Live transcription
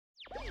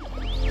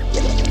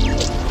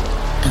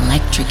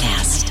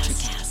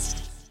NutriCast.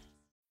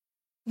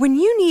 When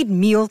you need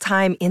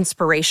mealtime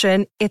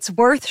inspiration, it's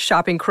worth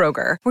shopping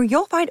Kroger, where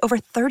you'll find over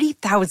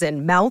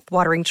 30,000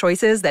 mouth-watering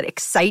choices that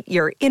excite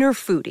your inner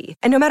foodie.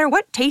 And no matter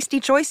what tasty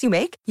choice you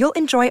make, you'll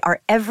enjoy our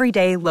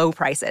everyday low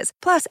prices,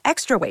 plus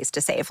extra ways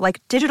to save,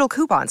 like digital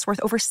coupons worth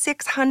over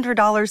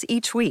 $600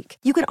 each week.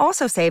 You can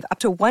also save up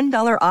to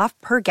 $1 off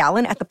per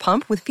gallon at the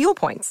pump with fuel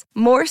points.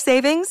 More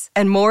savings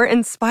and more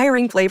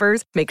inspiring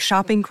flavors make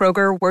shopping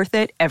Kroger worth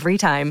it every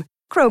time.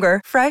 Kroger,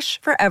 fresh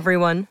for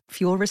everyone.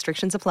 Fuel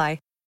restrictions apply.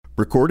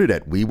 Recorded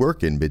at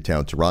WeWork in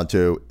Midtown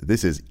Toronto,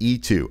 this is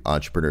E2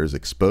 Entrepreneurs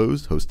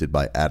Exposed, hosted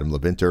by Adam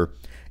Levinter.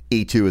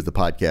 E2 is the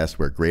podcast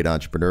where great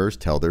entrepreneurs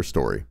tell their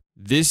story.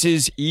 This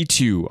is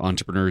E2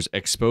 Entrepreneurs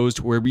Exposed,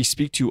 where we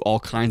speak to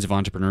all kinds of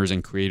entrepreneurs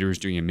and creators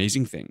doing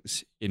amazing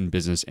things in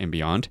business and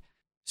beyond.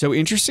 So,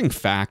 interesting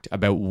fact,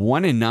 about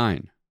 1 in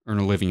 9 earn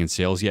a living in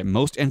sales, yet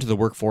most enter the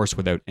workforce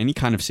without any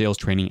kind of sales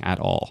training at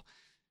all.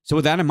 So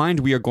with that in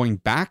mind, we are going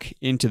back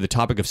into the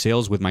topic of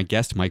sales with my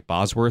guest, Mike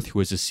Bosworth, who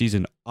is a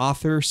seasoned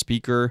author,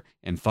 speaker,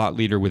 and thought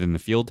leader within the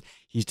field.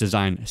 He's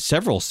designed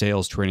several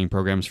sales training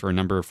programs for a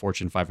number of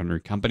Fortune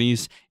 500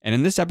 companies. And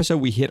in this episode,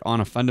 we hit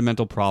on a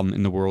fundamental problem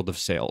in the world of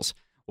sales,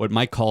 what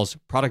Mike calls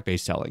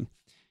product-based selling.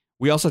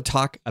 We also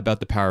talk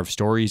about the power of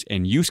stories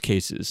and use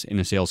cases in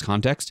a sales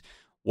context,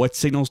 what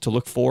signals to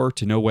look for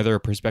to know whether a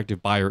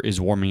prospective buyer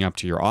is warming up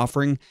to your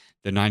offering,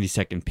 the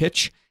 90-second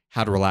pitch,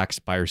 how to relax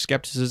buyer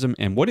skepticism,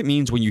 and what it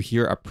means when you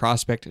hear a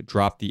prospect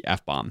drop the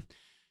F-bomb.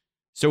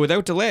 So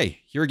without delay,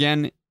 here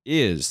again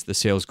is the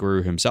sales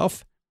guru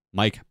himself,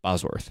 Mike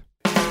Bosworth.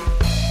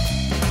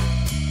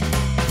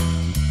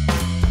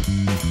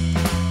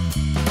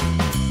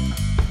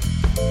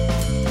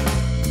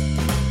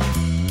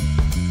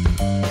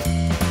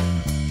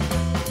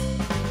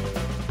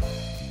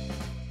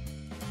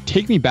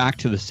 Take me back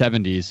to the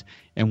 70s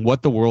and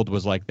what the world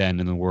was like then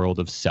in the world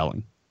of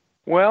selling.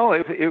 Well,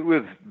 it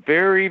was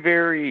very,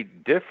 very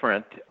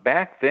different.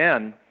 Back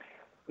then,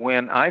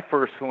 when I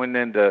first went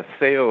into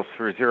sales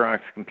for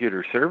Xerox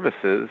Computer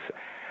Services,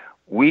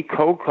 we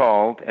cold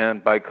called,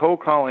 and by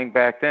cold calling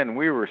back then,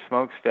 we were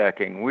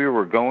smokestacking. We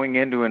were going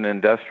into an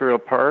industrial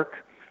park.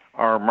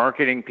 Our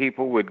marketing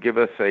people would give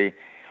us we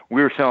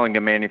were selling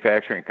to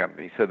manufacturing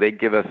companies, so they'd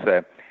give us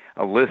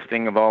a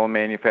listing of all the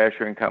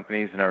manufacturing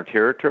companies in our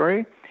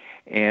territory,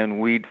 and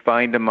we'd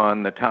find them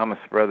on the Thomas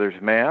Brothers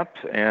maps,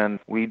 and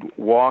we'd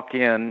walk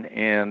in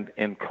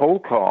and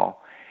cold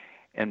call.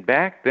 And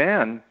back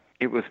then,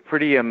 it was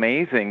pretty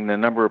amazing the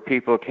number of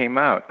people that came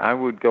out. I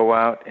would go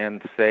out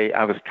and say,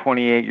 I was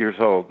 28 years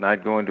old, and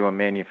I'd go into a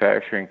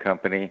manufacturing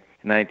company,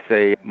 and I'd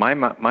say,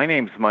 my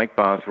name's Mike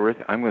Bosworth.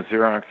 I'm with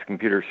Xerox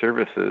Computer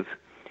Services,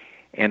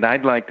 and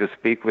I'd like to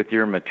speak with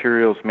your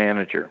materials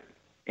manager.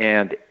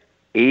 And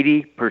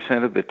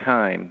 80% of the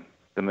time,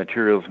 the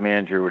materials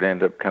manager would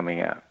end up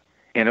coming out.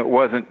 And it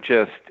wasn't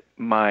just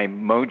my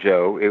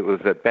mojo. It was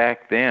that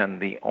back then,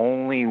 the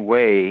only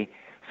way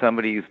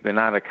somebody who's been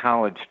out of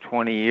college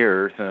 20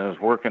 years and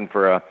is working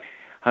for a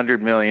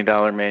 $100 million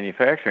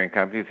manufacturing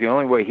company, is the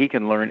only way he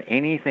can learn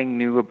anything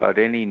new about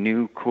any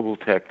new cool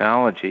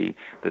technology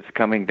that's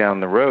coming down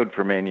the road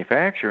for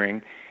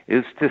manufacturing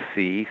is to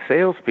see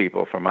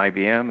salespeople from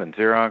IBM and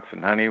Xerox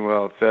and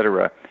Honeywell, et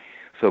cetera.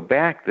 So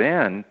back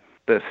then,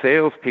 the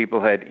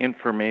salespeople had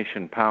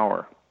information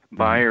power.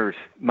 Buyers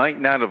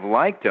might not have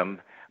liked them,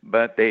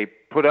 but they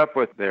put up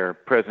with their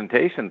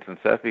presentations and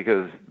stuff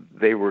because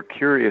they were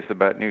curious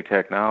about new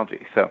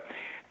technology. So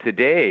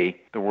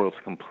today, the world's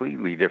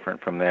completely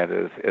different from that.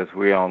 As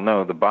we all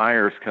know, the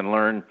buyers can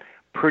learn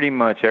pretty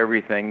much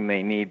everything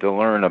they need to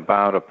learn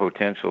about a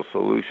potential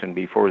solution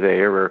before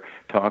they ever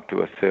talk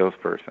to a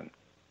salesperson.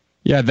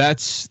 Yeah,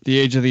 that's the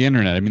age of the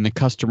internet. I mean, the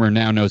customer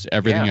now knows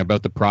everything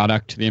about the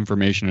product. The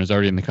information is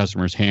already in the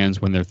customer's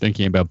hands when they're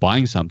thinking about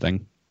buying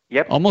something.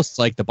 Yep. Almost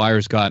like the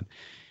buyer's got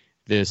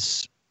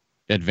this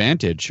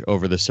advantage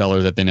over the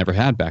seller that they never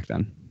had back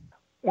then.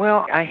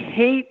 Well, I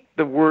hate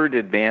the word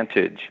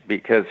advantage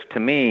because to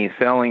me,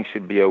 selling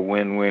should be a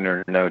win-win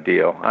or no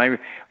deal.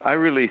 I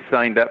really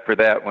signed up for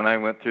that when I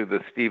went through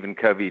the Stephen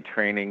Covey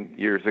training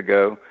years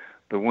ago,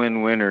 the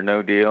win-win or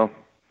no deal.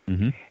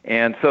 Mm-hmm.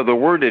 And so the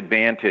word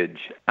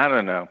advantage, I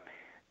don't know,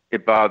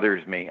 it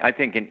bothers me. I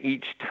think in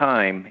each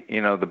time,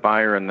 the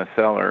buyer and the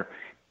seller,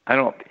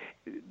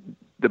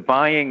 the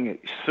buying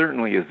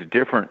certainly is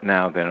different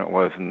now than it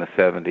was in the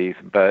 70s,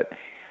 but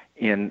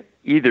in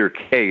either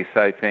case,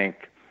 I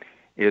think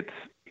it's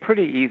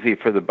pretty easy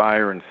for the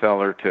buyer and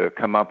seller to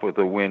come up with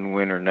a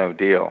win-win or no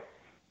deal.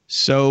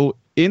 So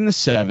in the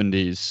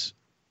 70s,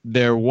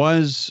 there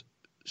was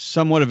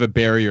somewhat of a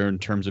barrier in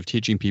terms of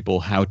teaching people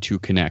how to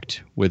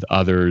connect with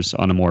others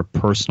on a more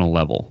personal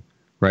level,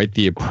 right?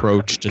 The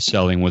approach to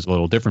selling was a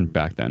little different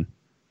back then.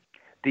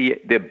 The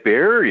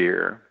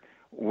barrier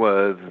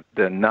was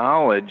the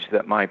knowledge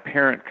that my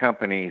parent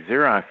company,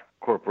 Xerox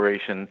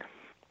Corporation,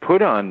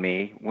 put on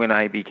me when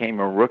I became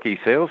a rookie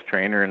sales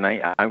trainer in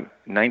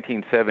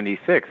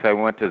 1976. I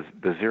went to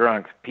the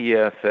Xerox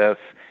PSS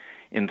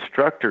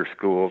instructor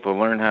school to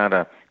learn how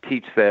to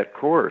teach that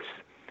course.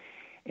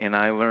 and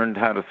I learned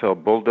how to sell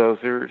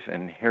bulldozers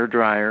and hair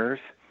dryers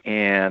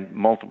and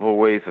multiple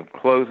ways of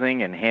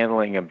closing and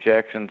handling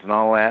objections and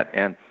all that.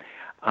 And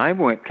I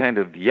went kind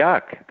of,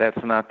 yuck,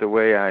 that's not the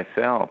way I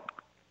sell.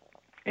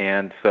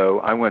 And so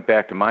I went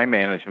back to my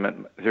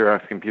management,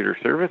 Xerox Computer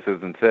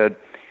Services, and said,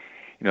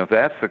 if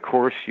that's the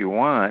course you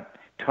want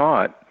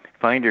taught,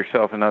 find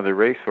yourself another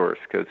resource,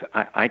 because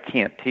I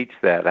can't teach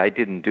that. I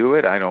didn't do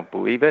it. I don't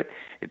believe it.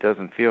 It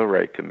doesn't feel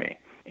right to me.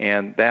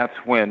 And that's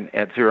when,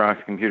 at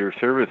Xerox Computer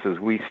Services,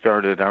 we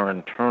started our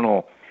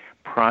internal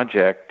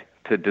project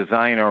to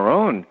design our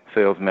own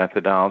sales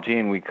methodology,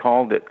 and we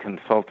called it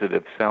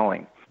consultative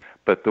selling.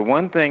 But the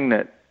one thing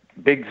that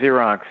Big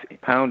Xerox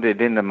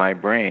pounded into my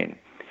brain,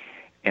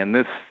 and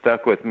this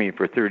stuck with me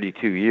for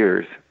 32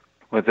 years,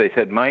 was they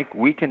said, Mike,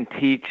 we can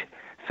teach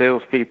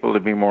salespeople to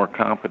be more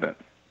competent.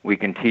 We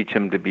can teach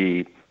them to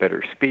be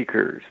better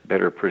speakers,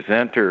 better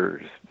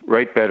presenters,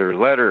 write better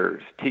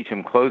letters, teach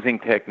them closing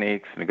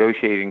techniques,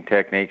 negotiating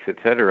techniques,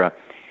 etc.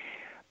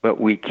 But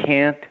we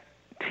can't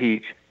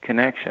teach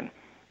connection.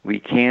 We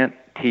can't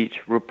teach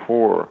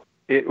rapport.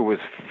 It was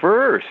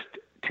first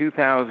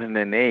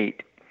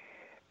 2008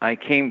 I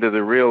came to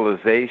the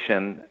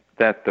realization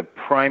that the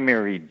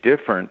primary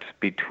difference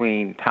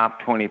between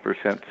top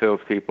 20%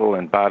 salespeople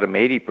and bottom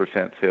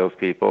 80%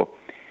 salespeople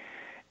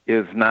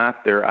is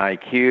not their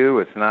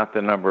IQ, it's not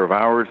the number of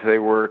hours they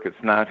work,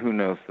 it's not who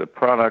knows the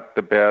product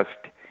the best,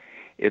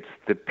 it's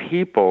the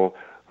people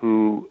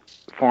who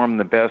form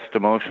the best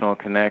emotional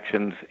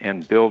connections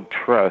and build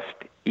trust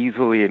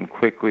easily and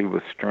quickly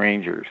with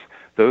strangers.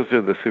 Those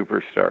are the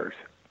superstars.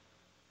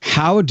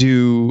 How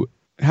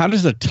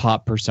does the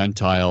top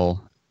percentile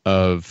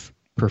of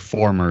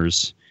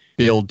performers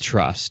build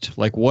trust?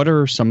 Like, what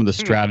are some of the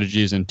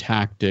strategies and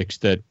tactics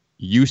that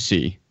you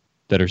see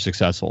that are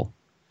successful?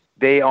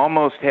 They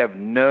almost have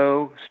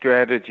no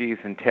strategies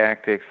and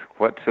tactics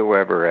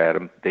whatsoever,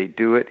 Adam. They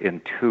do it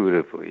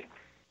intuitively.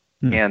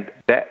 And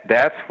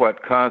that's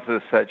what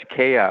causes such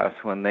chaos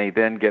when they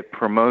then get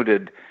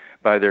promoted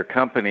by their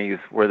companies,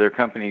 where their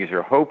companies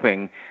are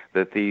hoping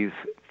that these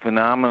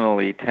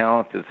phenomenally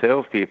talented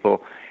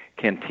salespeople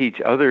can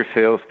teach other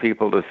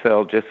salespeople to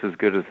sell just as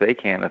good as they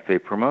can if they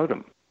promote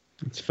them.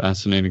 It's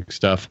fascinating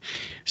stuff.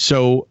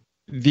 So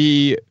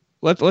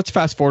let's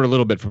fast forward a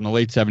little bit from the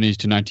late 70s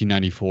to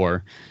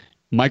 1994.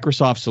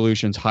 Microsoft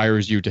Solutions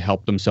hires you to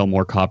help them sell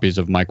more copies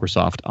of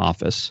Microsoft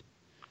Office.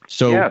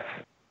 So yes.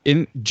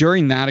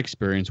 During that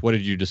experience, what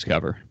did you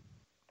discover?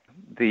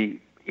 The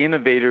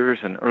innovators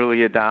and early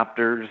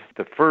adopters,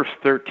 the first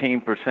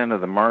 13% of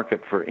the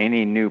market for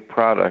any new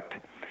product,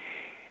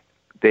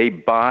 they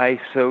buy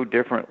so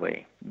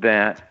differently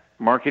that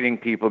marketing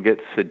people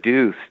get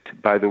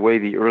seduced by the way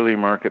the early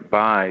market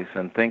buys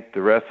and think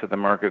the rest of the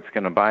market's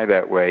going to buy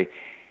that way.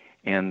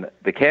 And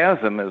the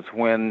chasm is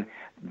when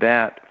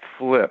that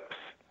flips.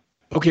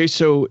 Okay,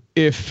 so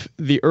if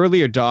the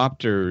early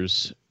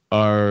adopters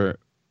are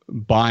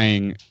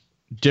buying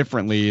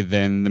differently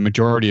than the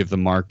majority of the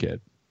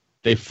market,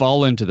 they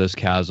fall into this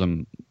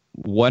chasm.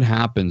 What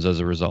happens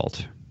as a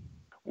result?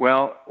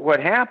 Well,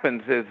 what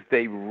happens is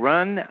they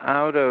run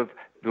out of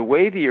the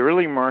way the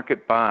early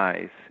market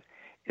buys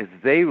is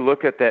they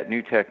look at that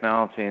new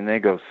technology and they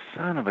go,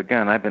 son of a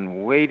gun, I've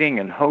been waiting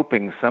and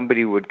hoping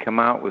somebody would come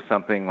out with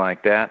something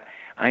like that.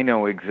 I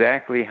know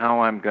exactly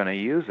how I'm going to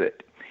use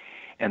it.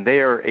 And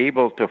they are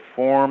able to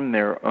form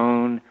their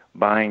own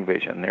buying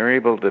vision. They're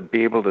able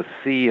to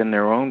see in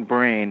their own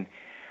brain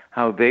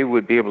how they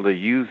would be able to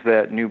use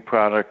that new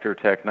product or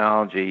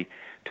technology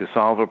to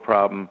solve a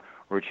problem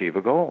or achieve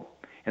a goal.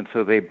 And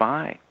so they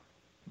buy.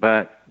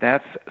 But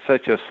that's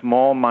such a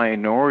small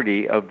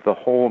minority of the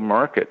whole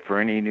market for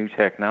any new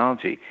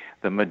technology.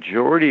 The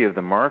majority of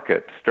the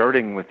market,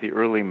 starting with the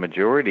early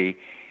majority,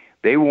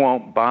 they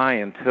won't buy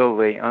until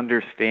they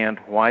understand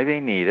why they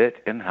need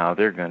it and how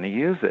they're going to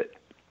use it.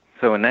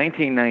 So in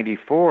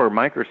 1994,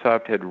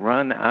 Microsoft had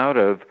run out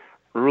of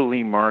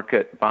early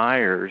market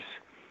buyers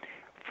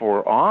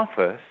for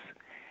Office.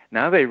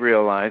 Now they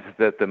realized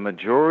that the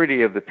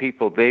majority of the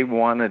people they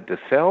wanted to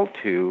sell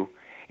to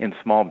in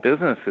small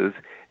businesses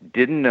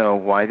didn't know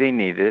why they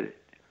needed it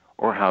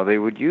or how they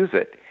would use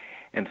it.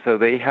 And so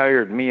they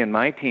hired me and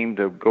my team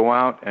to go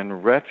out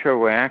and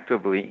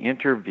retroactively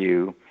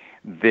interview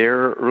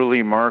their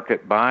early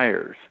market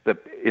buyers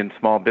in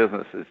small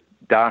businesses,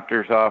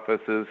 doctors'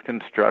 offices,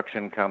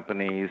 construction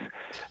companies,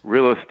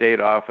 real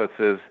estate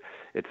offices,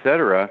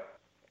 etc.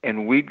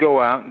 And we'd go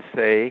out and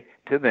say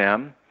to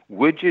them,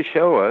 would you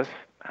show us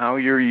how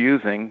you're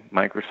using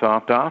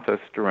Microsoft Office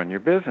to run your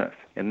business?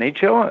 And they'd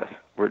show us.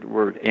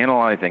 We're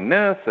analyzing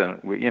this, and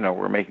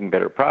we're making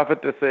better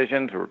profit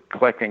decisions. We're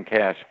collecting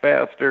cash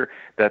faster,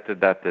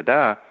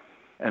 da-da-da-da-da.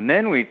 And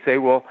then we'd say,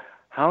 well,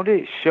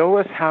 show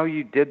us how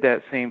you did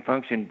that same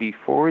function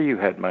before you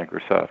had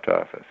Microsoft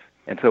Office.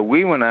 And so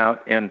we went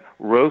out and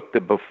wrote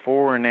the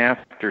before and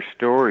after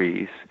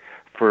stories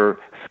for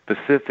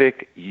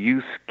specific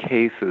use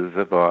cases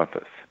of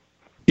Office.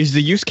 Is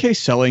the use case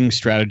selling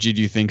strategy,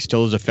 do you think,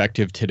 still as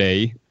effective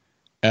today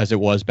as it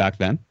was back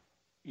then?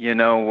 You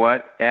know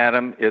what,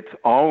 Adam? It's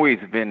always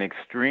been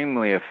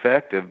extremely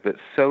effective, but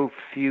so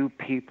few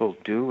people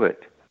do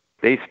it.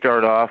 They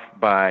start off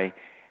by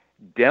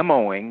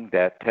demoing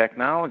that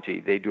technology.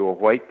 They do a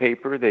white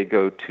paper, they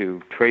go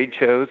to trade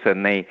shows,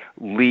 and they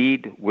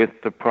lead with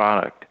the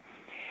product.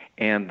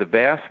 And the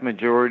vast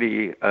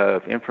majority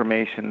of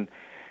information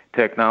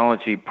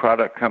technology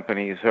product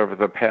companies over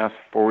the past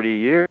 40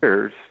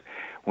 years,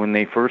 when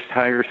they first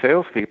hire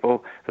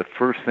salespeople, the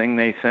first thing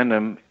they send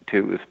them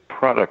to is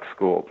product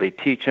school. They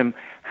teach them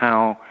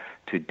how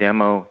to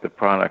demo the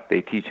product.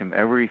 They teach them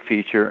every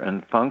feature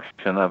and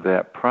function of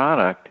that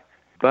product.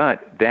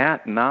 But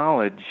that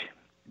knowledge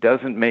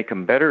doesn't make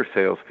them better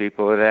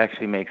salespeople. It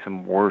actually makes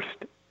them worse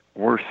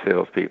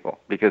salespeople.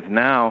 Because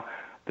now,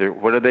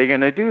 what are they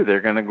going to do? They're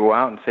going to go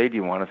out and say, do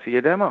you want to see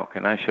a demo?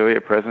 Can I show you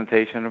a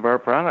presentation of our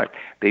product?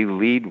 They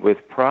lead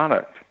with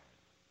product.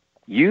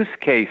 Use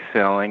case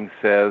selling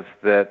says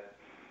that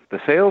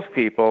the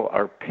salespeople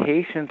are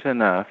patient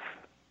enough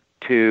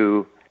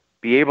to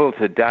be able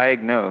to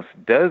diagnose,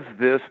 does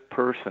this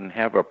person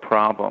have a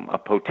problem, a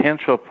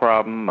potential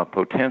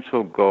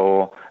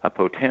goal, a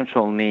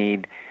potential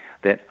need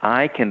that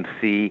I can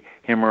see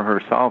him or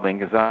her solving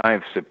because I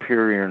have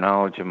superior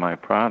knowledge of my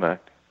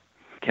product?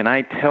 Can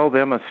I tell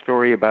them a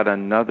story about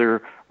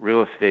another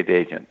real estate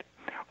agent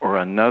or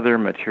another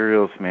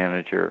materials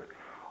manager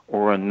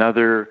or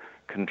another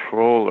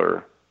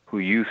controller who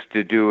used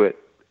to do it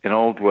an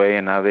old way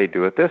and now they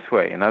do it this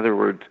way? In other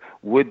words,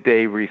 would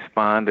they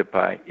respond if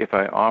I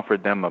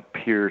offered them a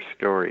peer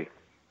story?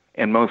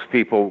 And most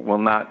people will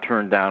not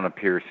turn down a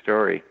peer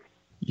story.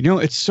 You know,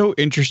 it's so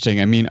interesting.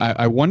 I mean,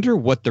 I wonder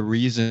what the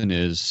reason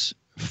is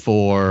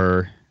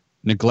for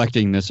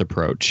neglecting this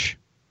approach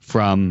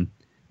from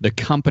the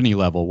company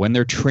level when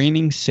they're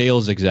training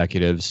sales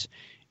executives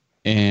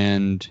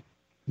and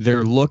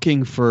they're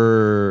looking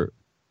for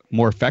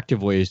more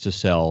effective ways to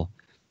sell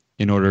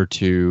in order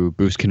to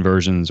boost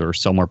conversions or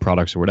sell more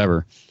products or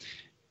whatever.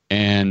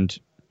 And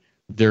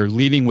they're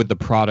leading with the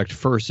product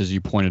first, as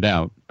you pointed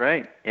out.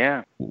 Right,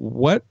 yeah.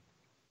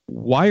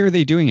 Why are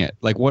they doing it?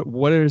 Like,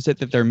 what is it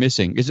that they're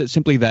missing? Is it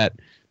simply that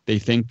they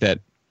think that,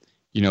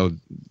 you know,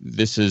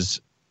 this is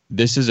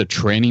a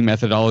training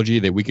methodology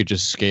that we could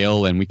just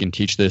scale and we can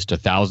teach this to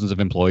thousands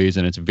of employees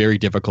and it's very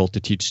difficult to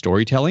teach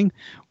storytelling?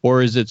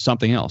 Or is it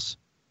something else?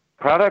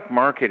 Product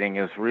marketing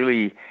is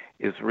really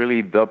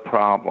the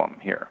problem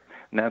here.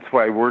 And that's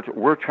why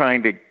we're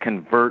trying to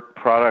convert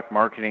product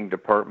marketing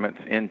departments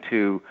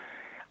into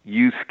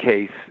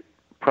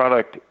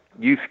product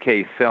use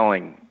case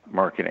selling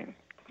marketing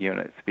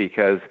units,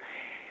 because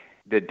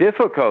the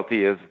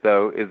difficulty is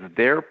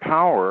their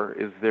power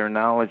is their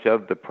knowledge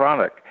of the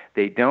product.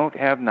 They don't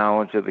have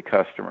knowledge of the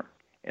customer.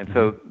 And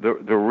so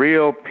the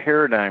real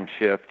paradigm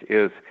shift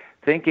is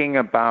thinking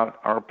about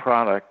our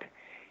product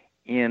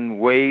in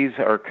ways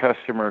our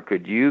customer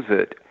could use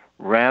it,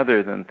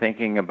 rather than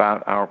thinking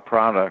about our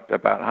product,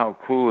 about how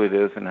cool it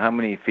is and how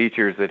many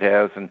features it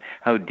has and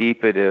how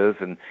deep it is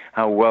and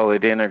how well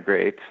it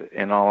integrates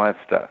and all that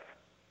stuff.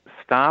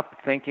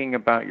 Stop thinking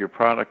about your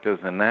product as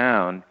a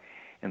noun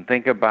and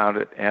think about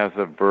it as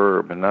a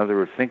verb. In other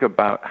words, think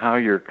about how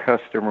your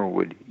customer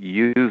would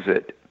use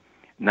it,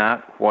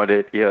 not what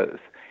it is.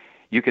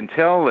 You can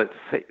tell that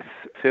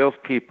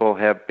salespeople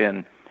have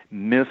been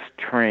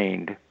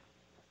mistrained.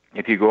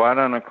 If you go out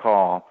on a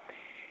call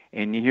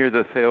and you hear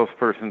the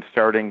salesperson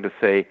starting to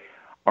say,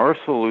 our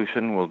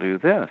solution will do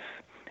this,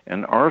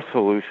 and our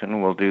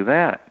solution will do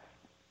that.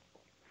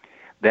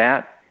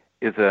 That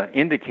is an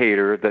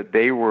indicator that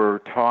they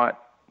were taught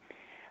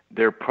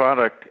their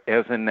product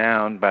as a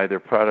noun by their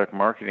product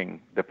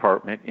marketing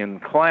department. In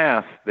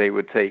class, they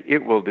would say,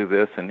 it will do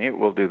this and it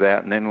will do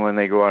that. And then when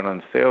they go out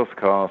on sales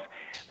calls,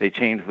 they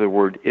change the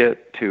word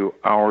it to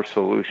our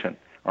solution.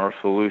 Our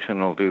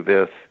solution will do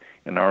this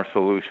and our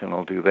solution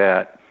will do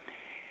that.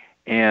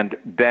 And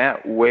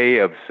that way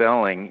of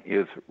selling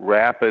is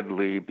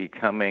rapidly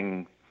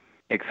becoming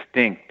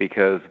extinct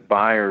because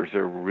buyers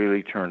are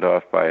really turned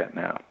off by it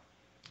now.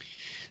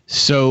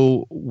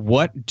 So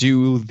what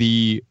do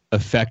the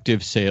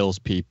effective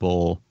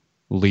salespeople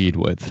lead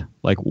with?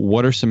 Like,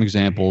 what are some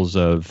examples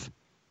of,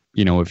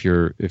 you know, if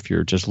you're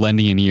just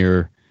lending an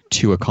ear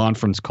to a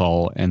conference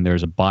call and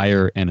there's a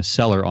buyer and a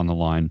seller on the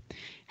line,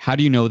 how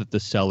do you know that the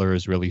seller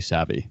is really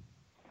savvy?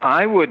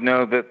 I would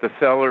know that the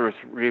seller is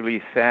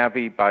really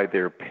savvy by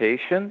their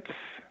patience,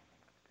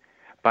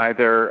 by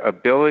their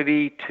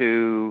ability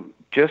to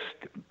just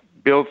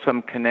build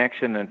some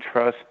connection and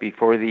trust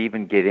before they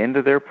even get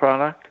into their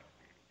product.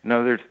 In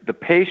other words, the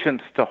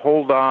patience to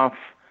hold off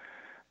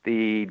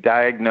the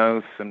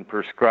diagnose and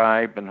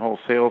prescribe and whole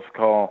sales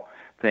call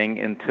thing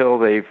until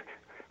they've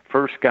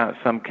first got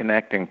some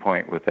connecting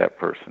point with that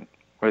person,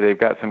 where they've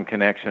got some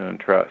connection and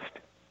trust.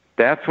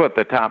 That's what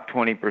the top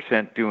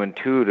 20% do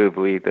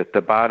intuitively that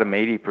the bottom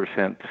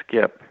 80%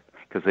 skip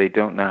because they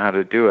don't know how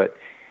to do it.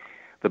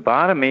 The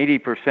bottom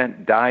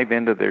 80% dive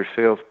into their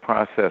sales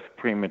process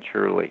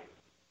prematurely.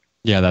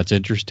 Yeah, that's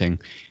interesting.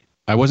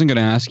 I wasn't going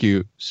to ask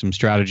you some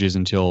strategies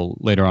until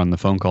later on in the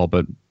phone call,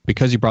 but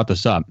because you brought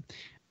this up,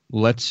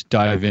 let's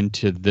dive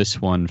into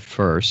this one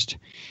first.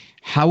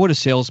 How would a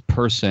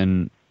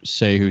salesperson,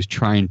 say, who's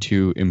trying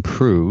to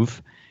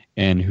improve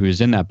and who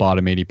is in that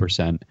bottom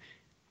 80%,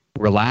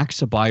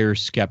 relax a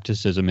buyer's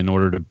skepticism in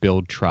order to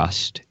build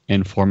trust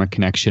and form a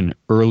connection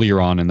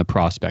earlier on in the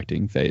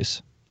prospecting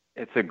phase?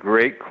 It's a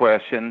great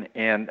question,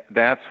 and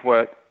that's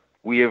what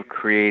we have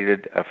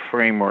created a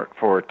framework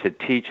for, to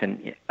teach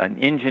an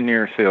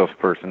engineer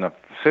salesperson, a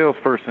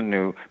salesperson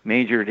who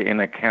majored in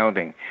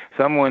accounting,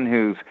 someone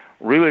who's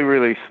really,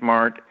 really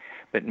smart,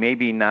 but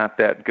maybe not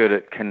that good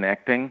at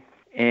connecting.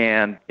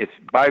 And it's,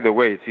 by the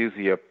way, it's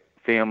usually a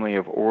family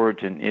of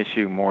origin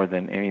issue more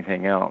than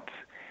anything else.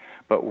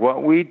 But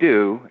what we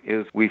do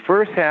is we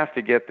first have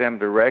to get them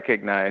to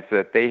recognize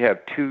that they have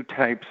two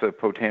types of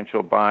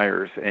potential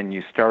buyers, and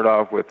you start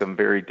off with them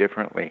very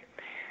differently.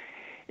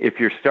 If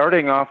you're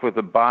starting off with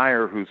a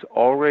buyer who's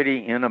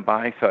already in a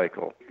buy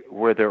cycle,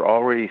 where they're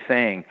already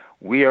saying,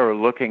 we are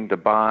looking to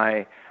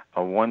buy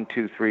a 1,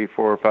 2, 3,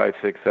 4, 5,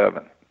 6,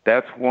 7.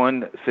 That's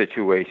one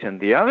situation.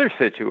 The other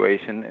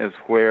situation is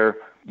where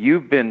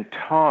you've been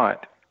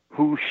taught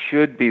who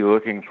should be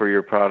looking for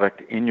your product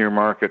in your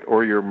market,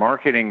 or your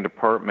marketing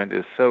department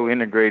is so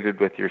integrated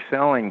with your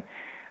selling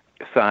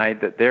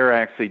side that they're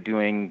actually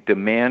doing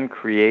demand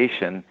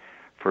creation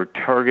for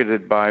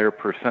targeted buyer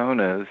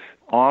personas,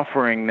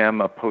 offering them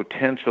a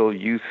potential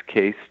use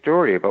case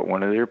story about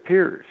one of their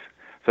peers.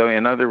 So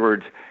in other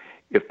words,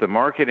 if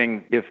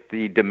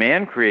the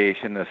demand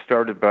creation is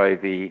started by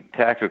the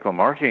tactical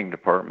marketing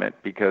department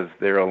because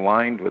they're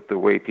aligned with the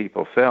way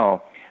people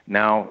sell,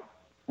 now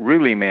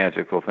really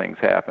magical things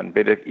happen.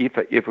 But if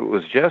it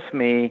was just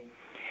me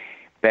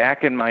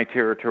back in my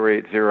territory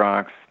at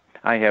Xerox,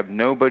 I have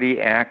nobody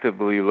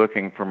actively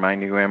looking for my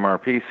new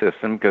MRP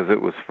system because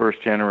it was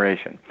first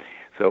generation.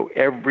 So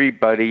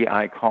everybody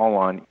I call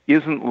on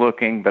isn't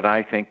looking, but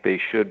I think they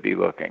should be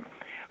looking.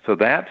 So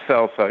that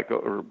sell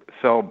cycle or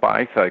sell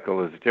buy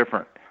cycle is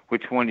different.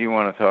 Which one do you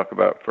want to talk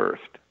about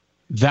first?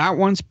 That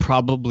one's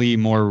probably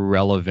more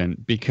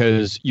relevant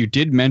because you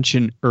did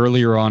mention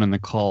earlier on in the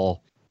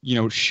call,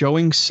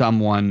 showing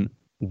someone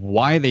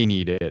why they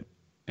need it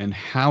and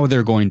how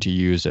they're going to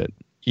use it,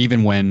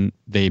 even when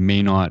they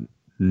may not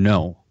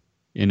know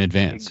in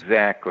advance.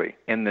 Exactly.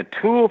 And the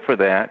tool for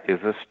that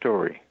is a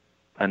story,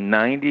 a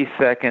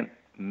 90-second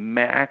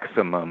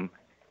maximum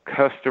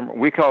customer.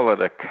 We call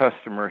it a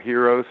customer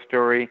hero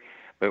story,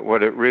 but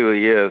what it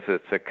really is,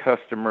 it's a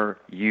customer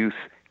use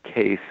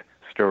case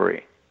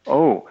story.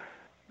 Oh,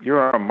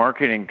 you're a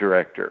marketing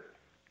director.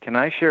 Can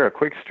I share a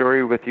quick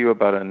story with you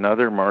about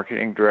another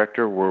marketing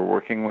director we're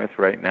working with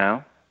right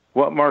now?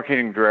 What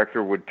marketing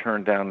director would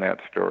turn down that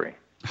story?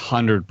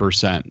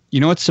 100%. You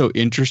know what's so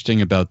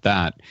interesting about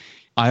that?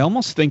 I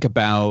almost think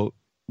about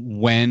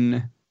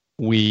when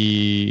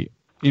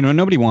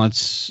nobody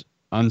wants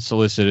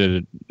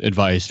unsolicited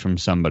advice from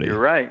somebody. You're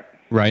right.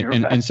 Right. You're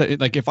And so,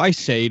 like, if I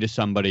say to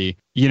somebody,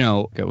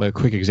 a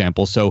quick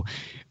example. So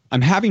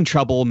I'm having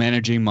trouble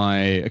managing my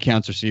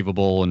accounts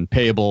receivable and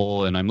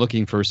payable, and I'm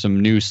looking for some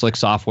new slick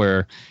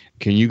software.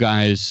 Can you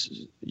guys,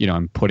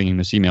 I'm putting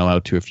this email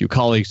out to a few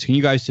colleagues. Can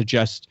you guys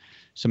suggest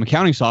some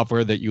accounting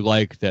software that you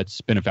like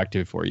that's been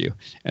effective for you?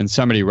 And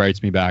somebody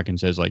writes me back and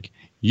says, like,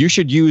 you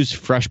should use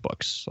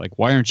FreshBooks. Like,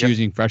 why aren't you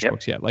using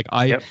FreshBooks yet? Like,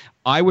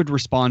 I would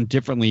respond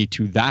differently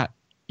to that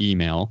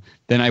email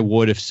than I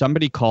would if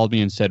somebody called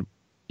me and said,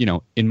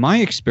 in my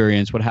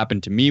experience, what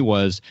happened to me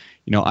was,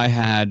 I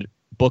had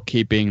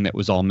bookkeeping that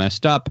was all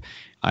messed up.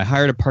 I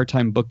hired a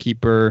part-time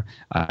bookkeeper.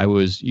 I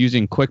was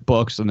using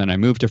QuickBooks, and then I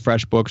moved to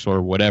FreshBooks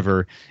or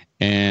whatever.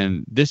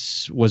 And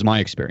this was my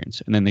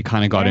experience. And then they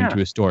kind of got into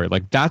a story.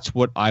 Like, that's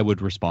what I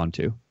would respond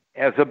to.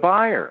 As a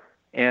buyer.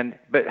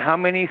 But how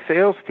many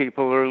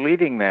salespeople are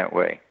leading that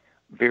way?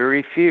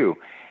 Very few.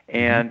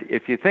 And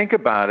if you think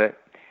about it,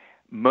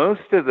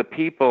 most of the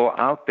people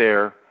out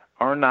there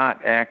are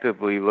not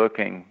actively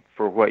looking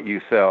for what you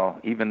sell,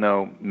 even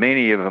though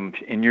many of them,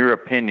 in your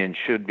opinion,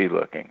 should be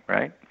looking,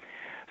 right?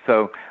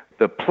 So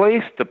the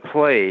place to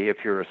play, if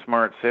you're a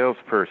smart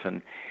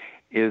salesperson,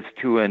 is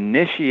to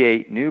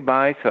initiate new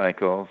buy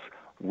cycles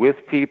with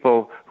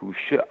people who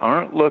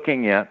aren't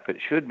looking yet but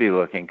should be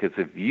looking, because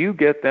if you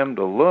get them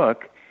to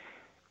look,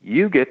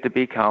 you get to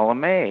be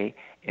column A,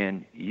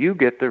 and you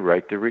get the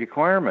right to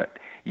requirement.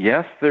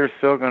 Yes, they're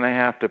still going to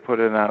have to put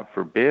it out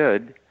for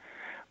bid,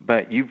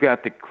 but you've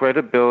got the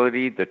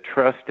credibility, the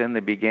trust in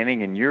the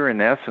beginning, and you're, in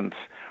essence,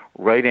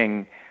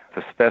 writing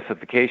the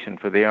specification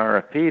for the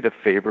RFP to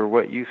favor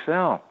what you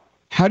sell.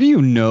 How do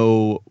you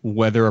know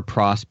whether a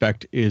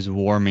prospect is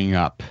warming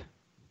up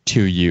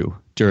to you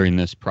during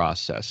this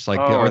process? Like,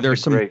 are there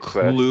some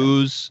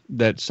clues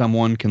that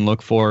someone can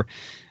look for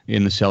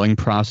in the selling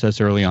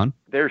process early on?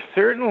 There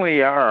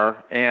certainly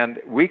are,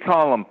 and we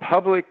call them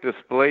public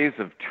displays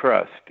of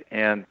trust.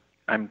 And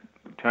I'm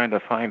trying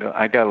to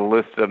I got a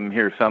list of them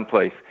here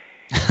someplace.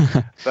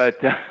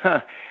 But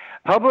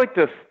public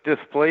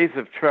displays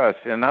of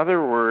trust, in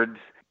other words,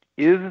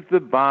 is the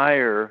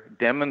buyer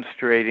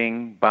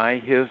demonstrating by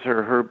his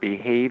or her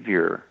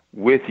behavior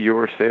with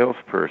your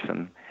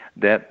salesperson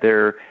that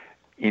they're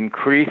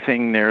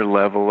increasing their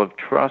level of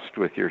trust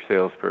with your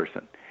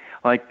salesperson.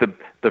 Like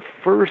the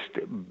first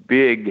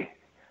big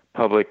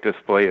public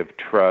display of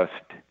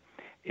trust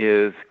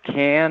is,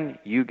 can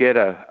you get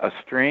a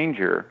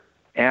stranger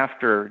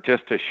after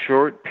just a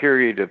short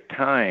period of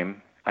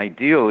time,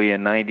 ideally a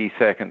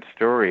 90-second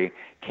story,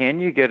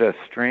 can you get a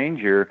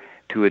stranger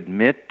to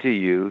admit to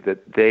you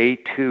that they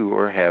too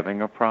are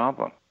having a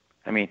problem?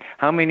 I mean,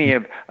 how many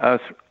of us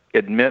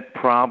admit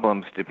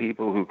problems to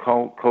people who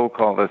cold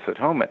call us at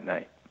home at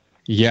night?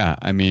 Yeah,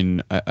 I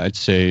mean, I'd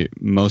say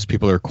most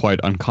people are quite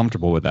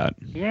uncomfortable with that.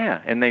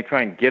 Yeah, and they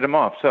try and get them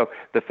off. So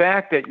the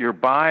fact that your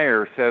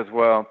buyer says,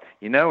 well,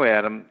 you know,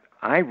 Adam,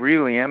 I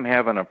really am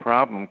having a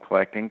problem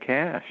collecting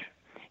cash.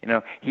 You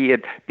know,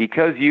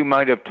 because you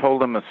might have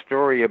told him a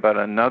story about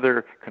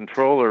another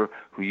controller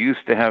who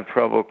used to have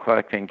trouble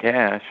collecting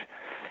cash,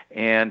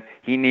 and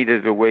he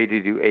needed a way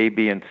to do A,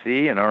 B, and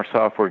C, and our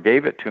software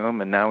gave it to him,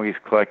 and now he's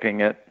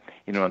collecting it,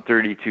 in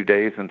 32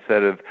 days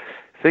instead of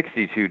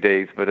 62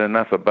 days. But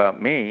enough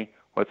about me.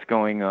 What's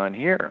going on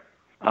here?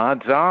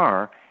 Odds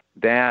are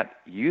that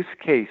use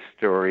case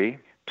story,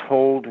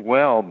 told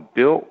well,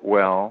 built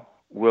well,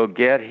 will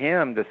get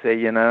him to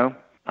say,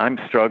 I'm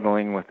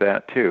struggling with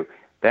that too.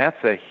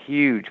 That's a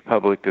huge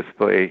public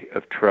display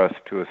of trust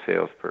to a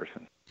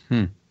salesperson.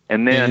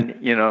 And then,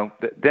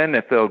 then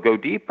if they'll go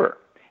deeper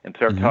and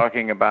start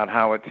talking about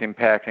how it's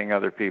impacting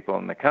other people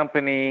in the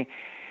company.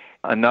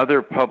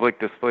 Another public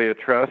display of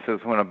trust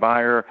is when a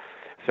buyer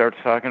starts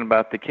talking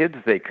about the kids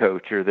they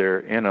coach or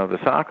their, the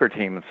soccer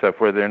team and stuff,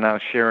 where they're now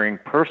sharing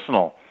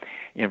personal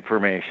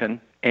information.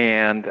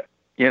 And,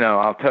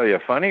 I'll tell you a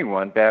funny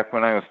one. Back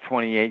when I was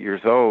 28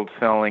 years old,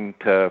 selling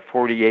to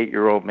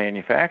 48-year-old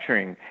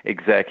manufacturing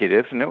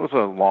executives, and it was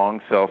a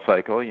long sell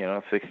cycle,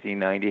 60,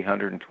 90,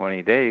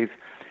 120 days,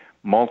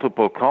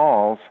 multiple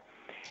calls,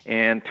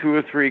 and 2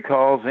 or 3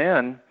 calls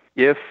in,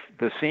 if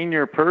the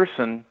senior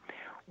person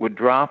would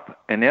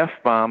drop an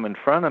F-bomb in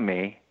front of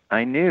me,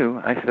 I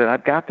said,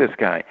 I've got this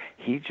guy.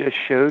 He just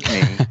showed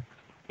me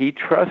he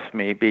trusts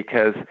me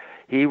because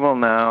he will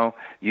now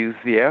use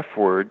the F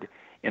word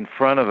in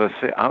front of an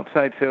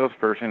outside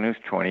salesperson who's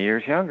 20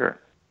 years younger.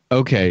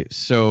 Okay,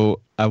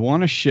 so I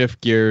want to shift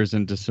gears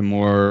into some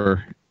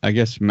more, I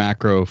guess,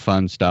 macro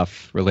fun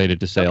stuff related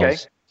to sales. Okay.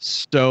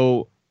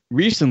 So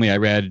recently I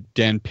read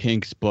Dan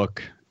Pink's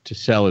book, To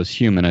Sell is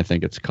Human, I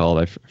think it's called.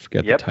 I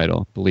forget the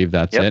title. I believe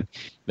that's it.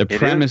 The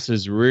premise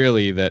is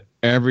really that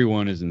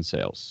everyone is in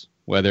sales,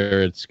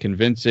 whether it's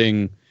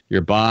convincing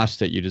your boss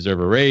that you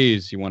deserve a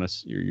raise,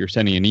 you're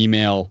sending an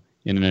email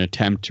in an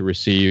attempt to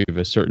receive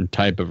a certain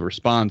type of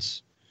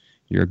response,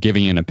 you're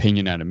giving an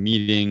opinion at a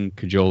meeting,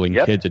 cajoling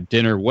kids at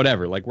dinner,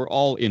 whatever. Like, we're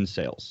all in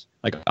sales.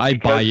 Like, I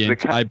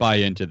buy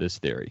into this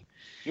theory.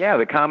 Yeah,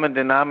 the common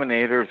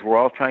denominator is we're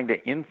all trying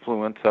to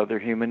influence other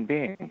human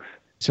beings.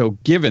 So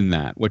given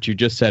that, what you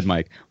just said,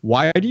 Mike,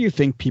 why do you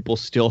think people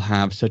still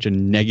have such a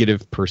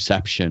negative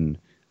perception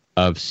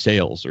of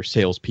sales or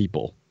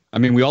salespeople? I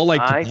mean, we all like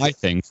to buy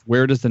things.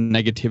 Where does the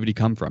negativity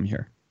come from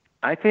here?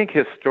 I think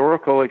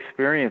historical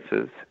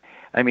experiences.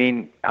 I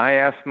mean, I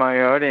ask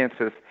my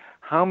audiences,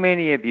 how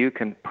many of you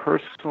can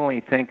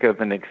personally think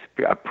of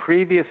a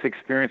previous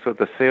experience with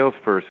a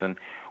salesperson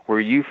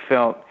where you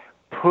felt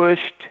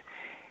pushed,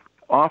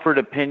 offered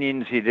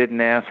opinions you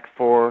didn't ask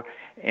for,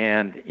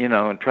 and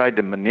tried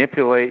to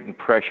manipulate and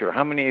pressure?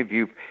 How many of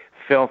you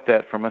felt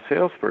that from a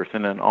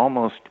salesperson? And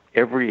almost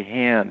every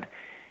hand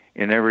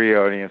in every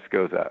audience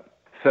goes up.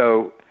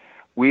 So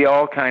we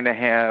all kind of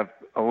have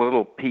a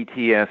little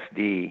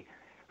PTSD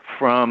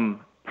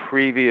from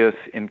previous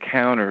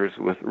encounters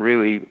with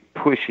really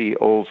pushy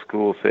old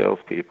school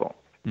salespeople.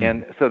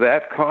 And so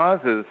that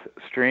causes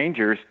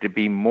strangers to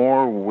be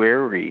more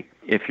wary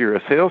if you're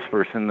a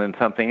salesperson than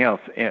something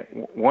else. And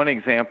one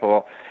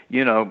example,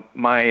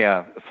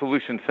 my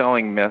solution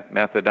selling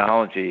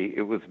methodology,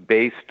 it was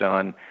based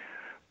on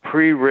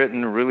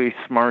pre-written, really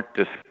smart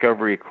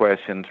discovery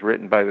questions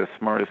written by the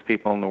smartest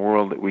people in the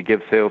world that we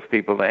give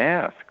salespeople to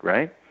ask,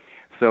 right?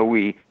 So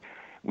we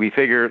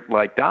figure,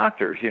 like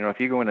doctors, if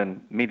you go in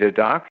and meet a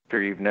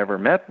doctor you've never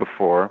met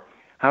before,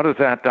 how does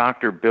that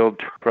doctor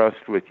build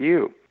trust with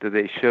you? Do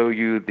they show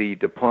you the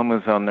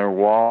diplomas on their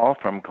wall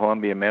from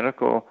Columbia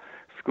Medical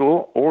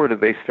School, or do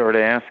they start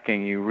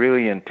asking you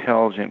really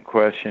intelligent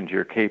questions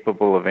you're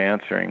capable of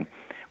answering,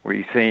 where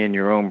you say in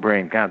your own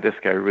brain, God, this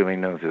guy really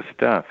knows his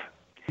stuff?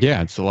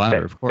 Yeah, it's the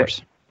latter, of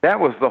course. That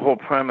was the whole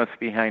premise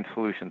behind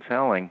solution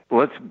selling.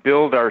 Let's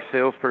build our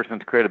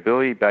salesperson's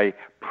credibility by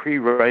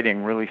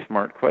pre-writing really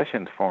smart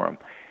questions for them.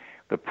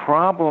 The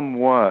problem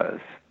was,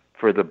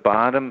 for the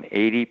bottom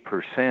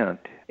 80%,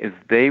 is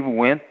they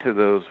went to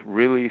those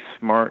really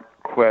smart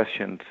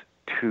questions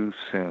too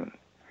soon.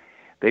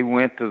 They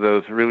went to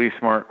those really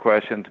smart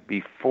questions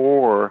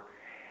before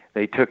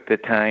they took the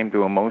time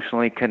to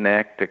emotionally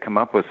connect, to come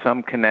up with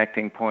some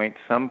connecting point,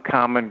 some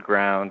common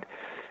ground,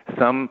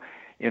 some,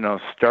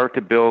 start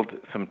to build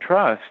some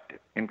trust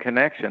and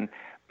connection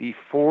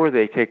before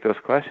they take those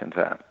questions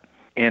out.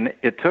 And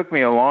it took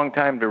me a long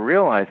time to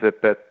realize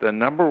that the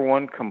number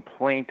one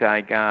complaint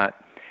I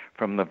got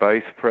from the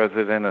vice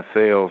president of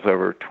sales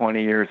over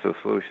 20 years of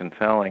solution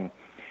selling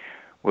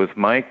was,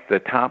 Mike, the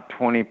top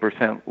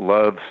 20%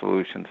 love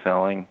solution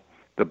selling.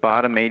 The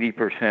bottom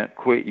 80%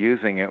 quit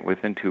using it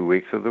within 2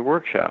 weeks of the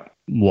workshop.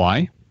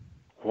 Why?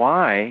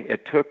 Why?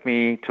 It took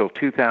me till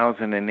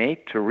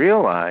 2008 to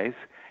realize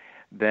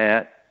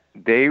that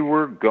they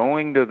were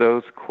going to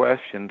those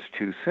questions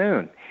too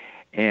soon.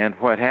 And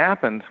what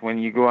happens when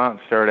you go out and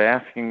start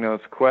asking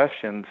those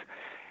questions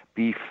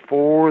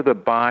before the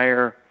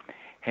buyer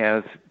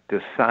has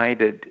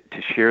decided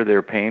to share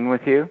their pain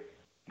with you?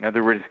 In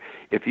other words,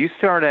 if you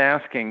start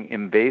asking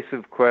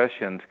invasive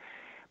questions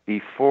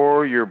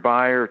before your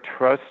buyer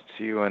trusts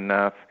you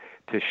enough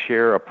to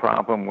share a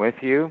problem with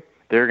you,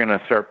 they're going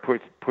to start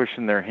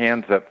pushing their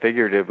hands up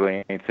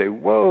figuratively and say,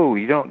 whoa,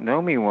 you don't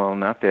know me well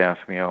enough to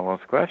ask me all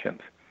those questions.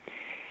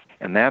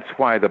 And that's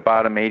why the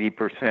bottom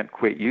 80%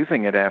 quit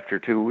using it after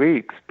 2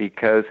 weeks,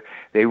 because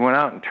they went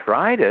out and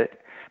tried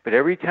it, but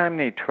every time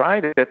they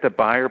tried it, the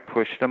buyer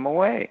pushed them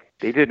away.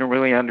 They didn't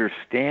really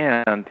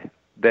understand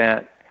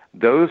that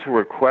those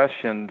were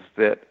questions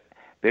that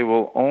they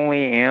will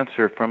only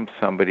answer from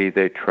somebody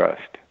they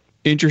trust.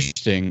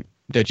 Interesting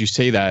that you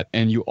say that.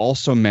 And you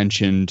also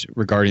mentioned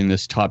regarding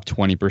this top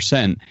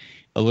 20%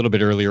 a little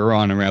bit earlier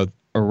on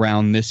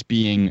around this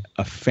being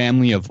a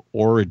family of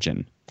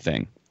origin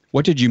thing.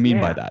 What did you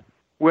mean by that?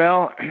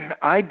 Well,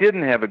 I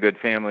didn't have a good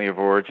family of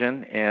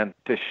origin, and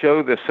to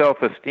show the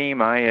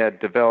self-esteem I had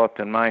developed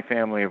in my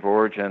family of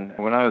origin,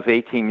 when I was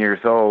 18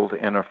 years old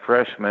and a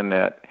freshman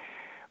at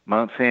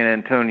Mount San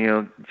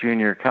Antonio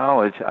Junior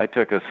College, I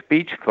took a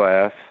speech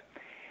class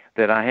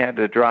that I had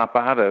to drop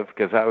out of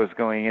because I was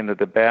going into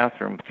the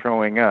bathroom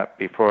throwing up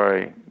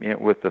before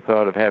with the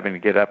thought of having to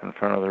get up in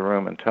front of the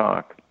room and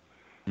talk.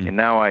 And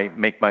now I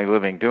make my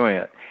living doing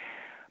it.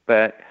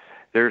 But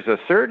there's a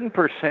certain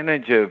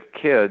percentage of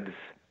kids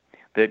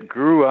that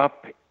grew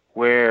up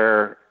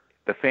where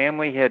the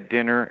family had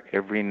dinner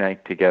every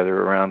night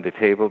together around the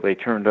table. They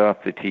turned off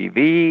the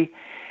TV,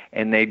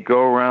 and they'd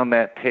go around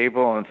that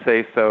table and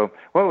say, so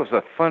what was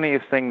the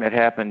funniest thing that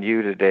happened to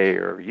you today?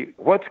 Or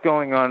what's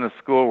going on in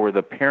school, where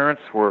the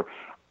parents were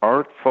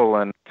artful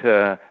and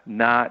to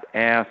not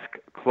ask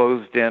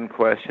closed-end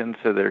questions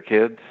to their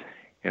kids,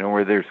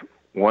 where there's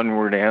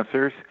one-word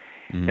answers.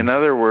 In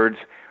other words,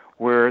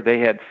 where they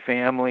had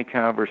family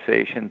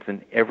conversations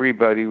and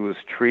everybody was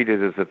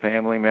treated as a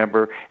family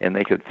member, and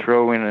they could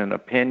throw in an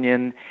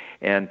opinion,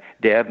 and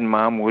dad and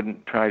mom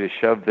wouldn't try to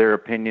shove their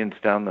opinions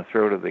down the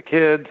throat of the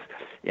kids.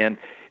 And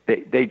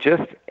they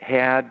just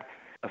had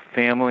a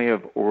family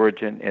of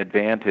origin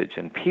advantage.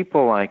 And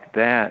people like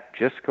that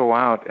just go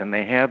out and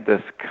they have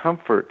this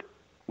comfort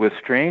with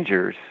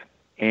strangers,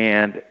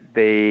 and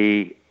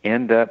they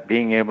end up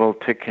being able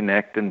to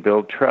connect and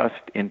build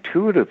trust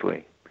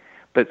intuitively.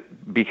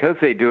 But because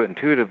they do it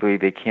intuitively,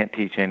 they can't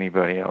teach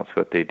anybody else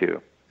what they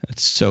do.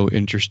 That's so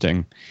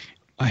interesting.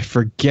 I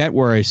forget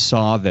where I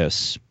saw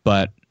this,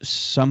 but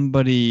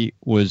somebody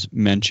was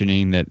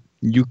mentioning that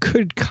you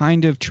could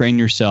kind of train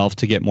yourself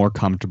to get more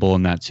comfortable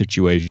in that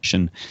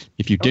situation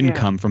if you didn't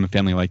come from a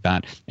family like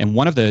that. And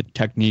one of the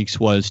techniques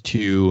was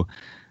to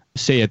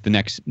say at the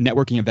next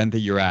networking event that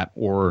you're at,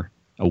 or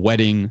a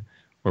wedding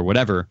or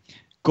whatever,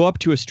 go up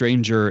to a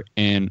stranger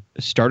and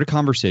start a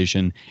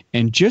conversation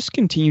and just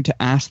continue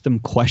to ask them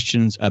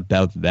questions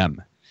about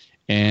them.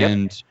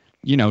 And,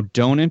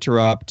 don't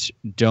interrupt.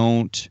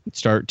 Don't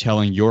start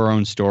telling your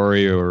own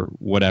story or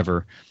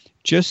whatever.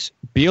 Just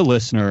be a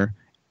listener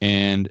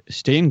and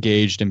stay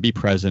engaged and be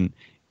present.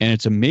 And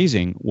it's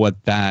amazing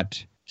what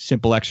that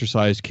simple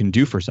exercise can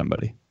do for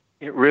somebody.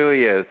 It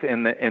really is.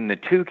 And the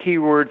two key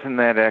words in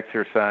that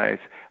exercise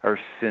are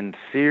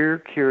sincere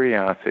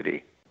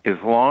curiosity. As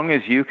long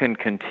as you can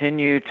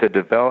continue to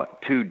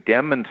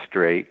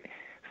demonstrate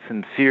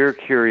sincere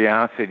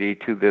curiosity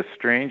to this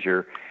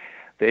stranger,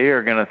 they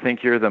are going to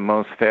think you're the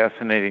most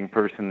fascinating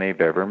person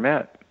they've ever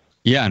met.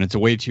 Yeah, and it's a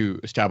way to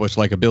establish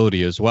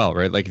likability as well,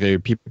 right? Like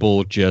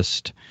people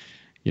just,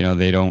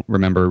 they don't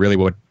remember really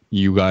what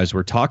you guys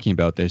were talking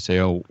about. They say,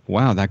 oh,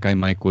 wow, that guy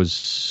Mike was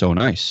so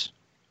nice,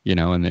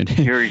 and then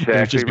you're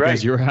exactly just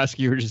because right.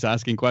 you were just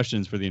asking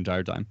questions for the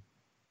entire time.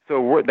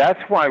 So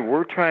that's why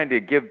we're trying to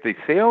give the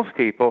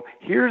salespeople,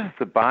 here's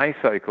the buy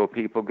cycle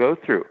people go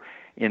through.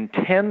 In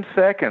 10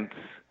 seconds,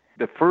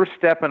 the first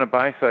step in a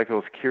buy cycle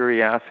is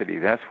curiosity.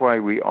 That's why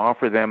we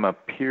offer them a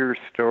peer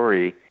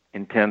story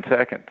in 10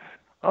 seconds.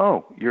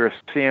 Oh, you're a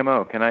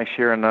CMO. Can I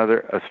share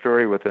a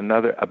story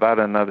about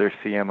another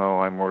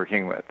CMO I'm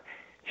working with?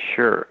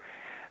 Sure.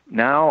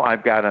 Now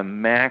I've got a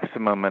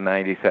maximum of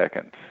 90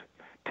 seconds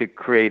to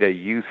create a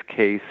use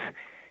case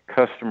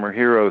customer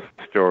hero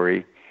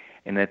story.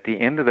 And at the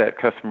end of that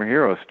customer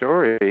hero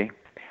story,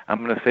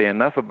 I'm going to say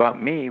enough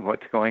about me,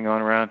 what's going on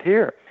around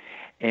here.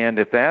 And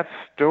if that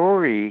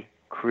story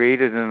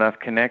created enough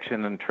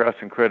connection and trust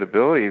and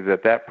credibility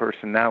that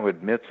person now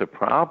admits a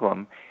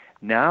problem,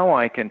 now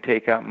I can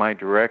take out my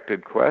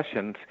directed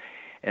questions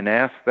and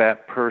ask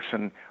that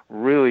person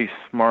really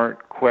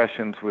smart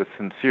questions with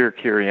sincere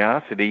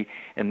curiosity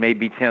and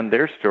maybe tell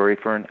their story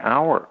for an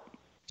hour.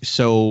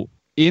 So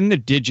in the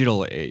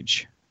digital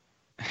age,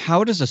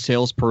 how does a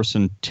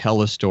salesperson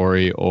tell a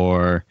story,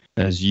 or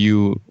as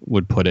you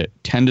would put it,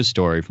 tend a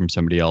story from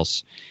somebody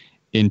else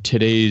in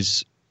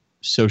today's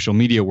social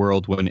media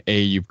world when A,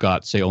 you've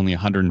got, say, only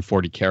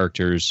 140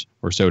 characters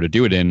or so to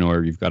do it in,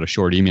 or you've got a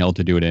short email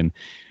to do it in,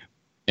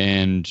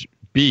 and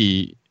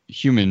B,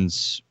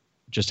 humans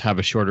just have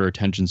a shorter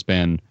attention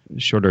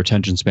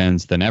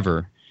spans than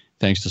ever,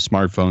 thanks to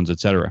smartphones,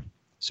 etc.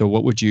 So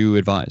what would you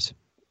advise?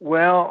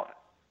 Well,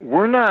 we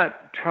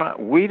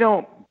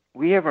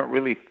haven't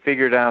really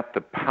figured out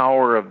the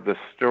power of the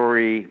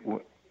story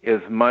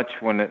as much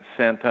when it's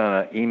sent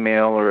on an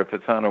email or if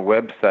it's on a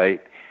website.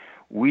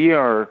 We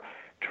are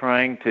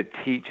trying to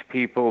teach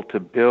people to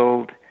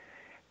build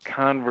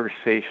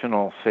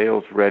conversational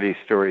sales-ready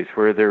stories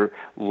where they're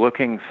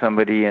looking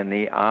somebody in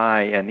the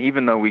eye, and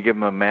even though we give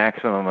them a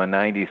maximum of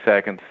 90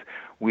 seconds,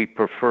 we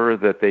prefer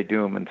that they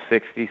do them in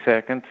 60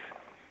 seconds.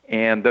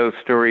 And those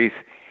stories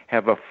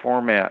have a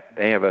format.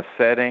 They have a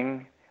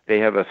setting. They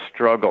have a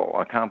struggle,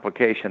 a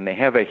complication. They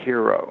have a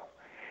hero.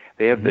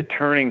 They have the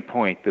turning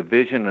point, the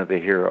vision of the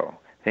hero.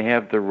 They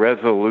have the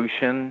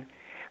resolution.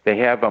 They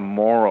have a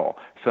moral.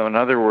 So in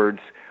other words,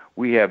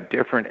 we have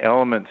different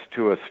elements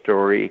to a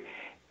story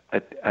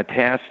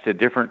attached to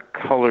different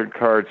colored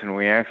cards, and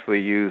we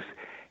actually use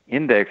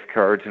index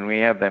cards, and we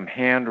have them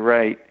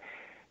handwrite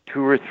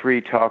 2 or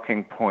 3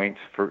 talking points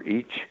for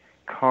each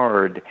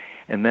card,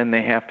 and then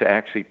they have to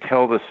actually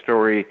tell the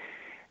story,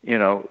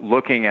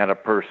 looking at a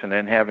person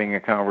and having a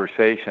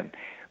conversation.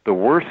 The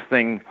worst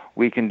thing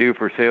we can do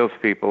for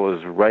salespeople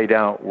is write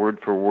out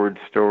word-for-word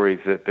stories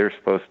that they're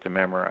supposed to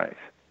memorize.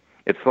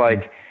 It's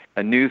like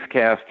a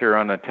newscaster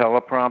on a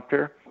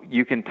teleprompter.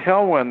 You can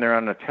tell when they're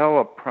on a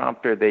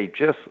teleprompter, they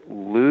just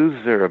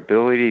lose their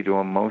ability to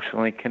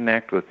emotionally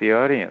connect with the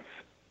audience.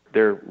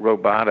 They're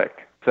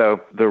robotic.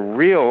 So the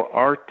real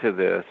art to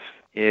this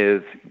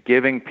is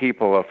giving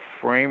people a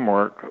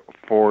framework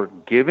for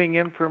giving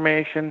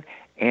information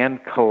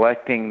and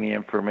collecting the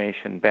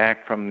information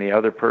back from the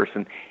other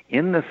person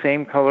in the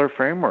same color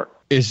framework.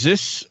 Is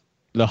this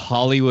the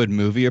Hollywood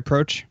movie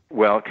approach?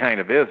 Well, it kind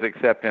of is,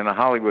 except in a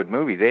Hollywood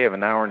movie, they have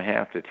an hour and a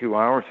half to 2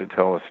 hours to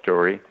tell a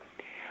story,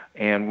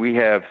 and we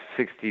have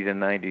 60 to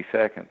 90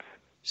 seconds.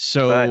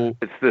 So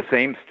but it's the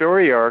same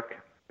story arc,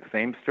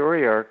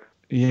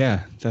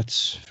 Yeah,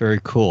 that's very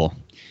cool.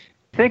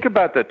 Think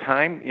about the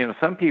time,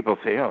 some people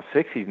say,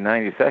 60 to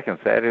 90 seconds,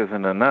 that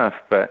isn't enough,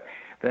 but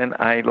then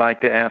I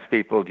like to ask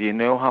people, do you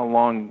know how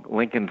long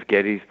Lincoln's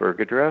Gettysburg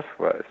Address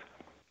was?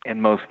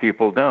 And most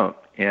people don't.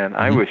 And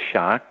I was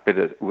shocked, but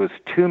it was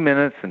 2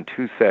 minutes and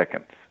 2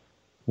 seconds.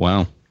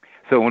 Wow.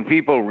 So when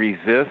people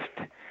resist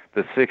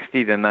the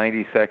 60 to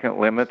 90 second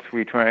limits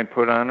we try and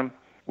put on them,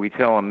 we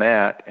tell them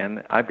that.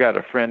 And I've got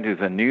a friend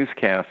who's a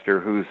newscaster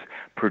whose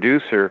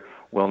producer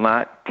will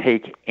not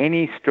take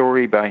any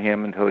story by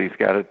him until he's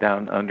got it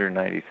down under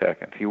 90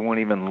 seconds. He won't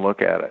even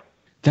look at it.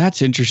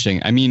 That's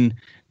interesting. I mean,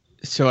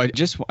 so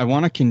I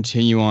want to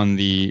continue on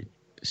the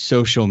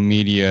social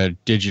media,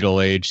 digital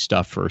age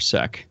stuff for a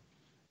sec.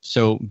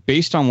 So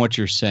based on what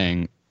you're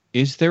saying,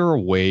 is there a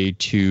way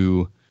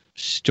to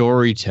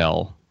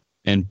storytell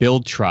and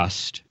build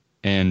trust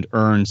and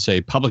earn, say,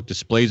 public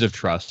displays of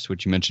trust,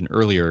 which you mentioned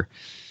earlier,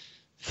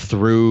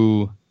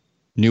 through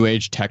new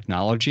age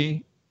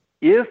technology?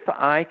 If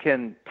I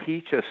can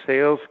teach a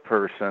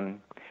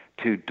salesperson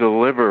to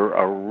deliver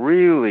a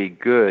really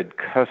good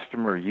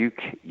customer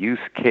use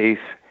case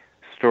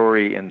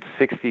story in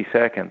 60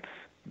 seconds,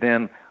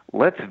 then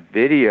let's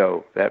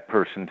video that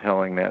person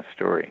telling that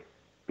story.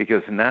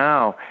 Because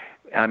now,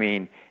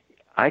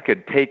 I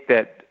could take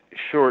that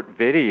short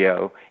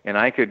video and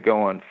I could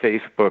go on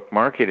Facebook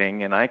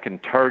marketing and I can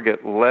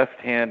target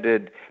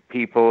left-handed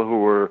people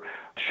who are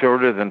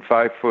shorter than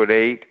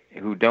 5'8",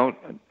 who don't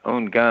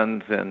own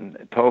guns in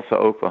Tulsa,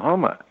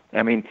 Oklahoma.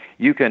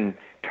 You can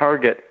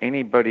target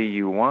anybody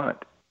you want.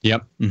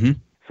 Yep. Mm-hmm.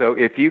 So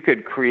if you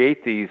could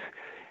create these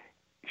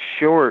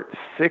short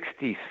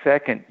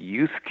 60-second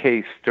use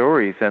case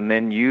stories and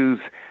then use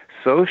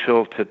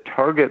social to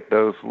target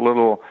those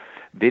little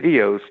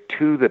videos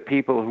to the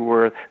people who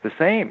are the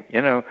same,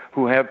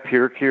 who have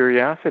pure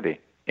curiosity,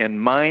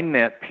 and mine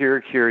that pure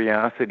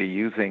curiosity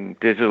using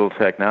digital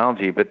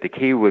technology. But the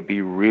key would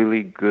be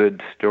really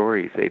good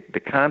stories. The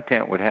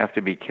content would have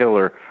to be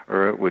killer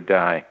or it would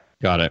die.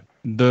 Got it.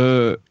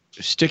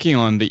 Sticking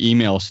on the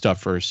email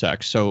stuff for a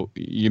sec. So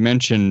you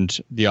mentioned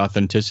the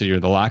authenticity or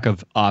the lack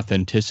of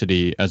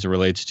authenticity as it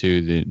relates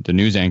to the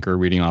news anchor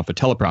reading off a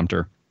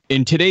teleprompter.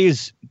 In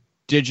today's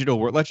digital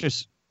world, let's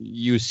just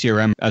use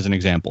CRM as an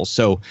example.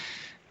 So,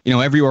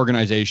 every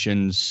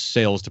organization's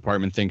sales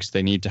department thinks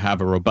they need to have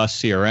a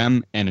robust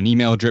CRM and an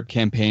email drip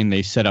campaign.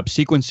 They set up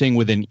sequencing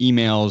within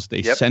emails.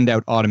 They send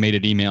out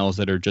automated emails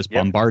that are just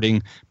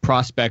bombarding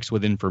prospects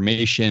with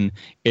information.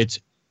 It's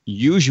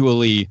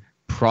usually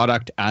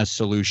product as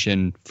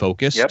solution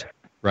focused,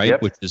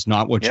 right? Which is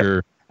not what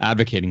you're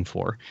advocating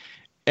for.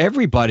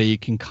 Everybody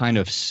can kind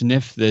of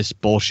sniff this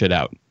bullshit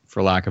out,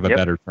 for lack of a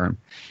better term.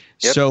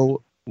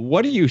 So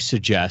what do you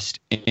suggest?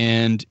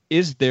 And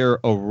is there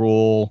a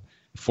role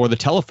for the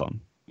telephone.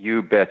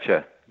 You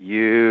betcha.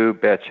 You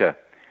betcha.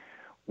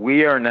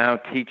 We are now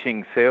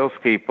teaching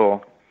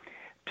salespeople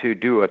to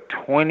do a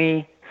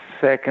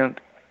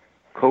 20-second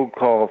cold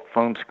call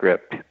phone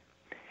script.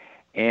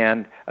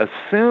 And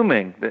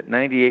assuming that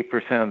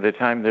 98% of the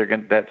time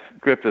that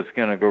script is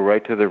going to go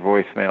right to their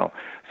voicemail.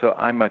 So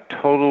I'm a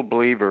total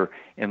believer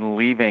in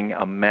leaving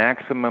a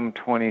maximum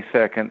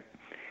 20-second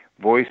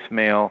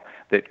voicemail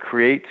that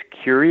creates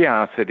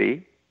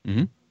curiosity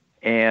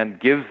and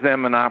gives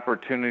them an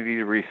opportunity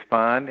to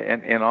respond,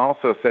 and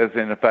also says,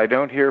 and if I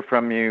don't hear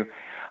from you,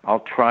 I'll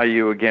try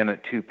you again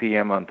at 2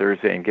 p.m. on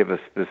Thursday, and give a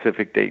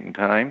specific date and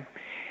time.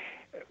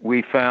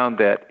 We found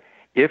that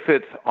if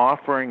it's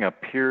offering a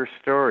pure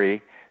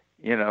story,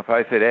 if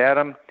I said,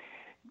 Adam,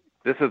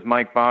 this is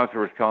Mike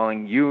Bosworth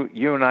calling, you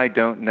and I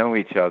don't know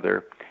each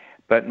other,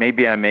 but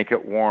maybe I make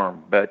it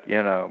warm. But,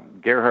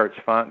 Gerhard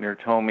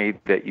Schwantner told me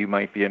that you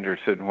might be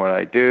interested in what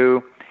I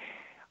do.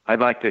 I'd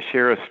like to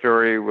share a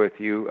story with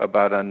you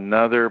about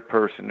another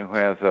person who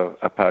has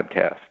a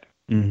podcast.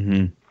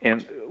 Mm-hmm.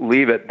 And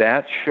leave it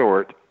that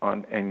short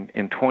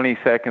in 20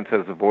 seconds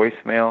as a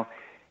voicemail,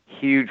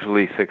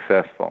 hugely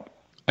successful.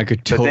 I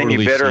could totally But then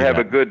you better have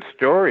that. a good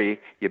story.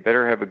 You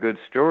better have a good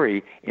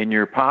story in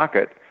your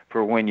pocket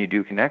for when you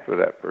do connect with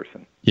that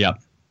person. Yeah.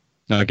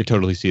 No, I could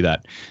totally see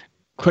that.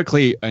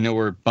 Quickly, I know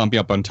we're bumping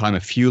up on time. A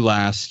few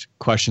last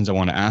questions I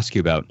want to ask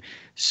you about.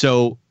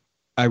 So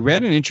I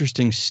read an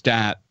interesting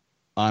stat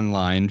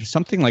online,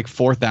 something like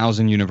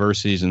 4,000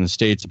 universities in the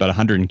States, about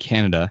 100 in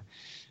Canada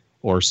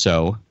or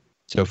so.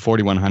 So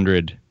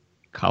 4,100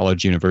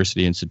 college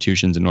university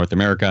institutions in North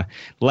America.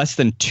 Less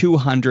than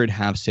 200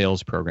 have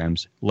sales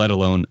programs, let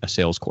alone a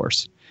sales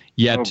course.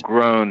 Yet,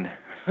 grown.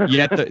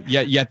 yet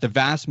the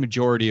vast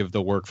majority of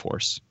the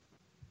workforce,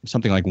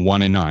 something like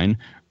 1 in 9,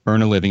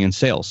 earn a living in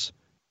sales.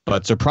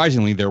 But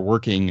surprisingly, they're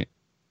working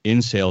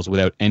in sales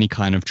without any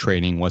kind of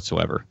training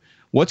whatsoever.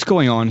 What's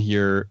going on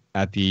here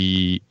at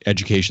the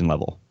education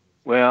level?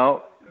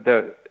 Well,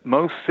 the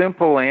most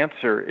simple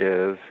answer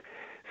is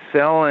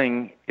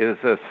selling is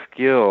a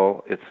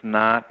skill. It's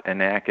not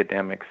an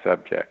academic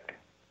subject.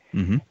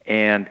 Mm-hmm.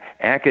 And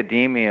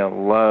academia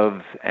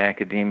loves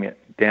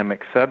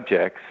academic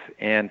subjects.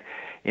 And,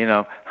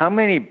 how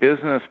many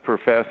business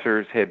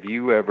professors have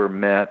you ever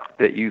met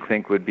that you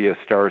think would be a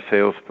star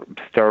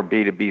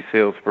B2B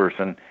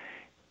salesperson,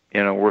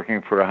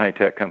 working for a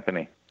high-tech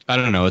company? I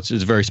don't know. It's a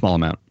very small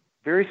amount.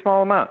 Very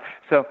small amount.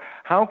 So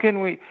how can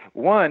we,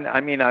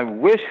 I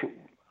wish,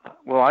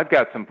 I've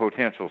got some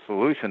potential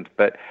solutions,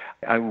 but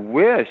I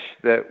wish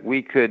that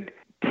we could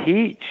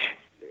teach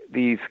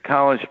these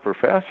college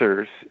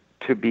professors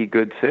to be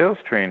good sales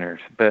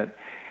trainers, but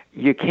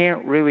you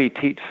can't really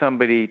teach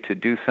somebody to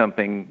do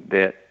something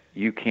that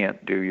you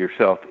can't do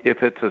yourself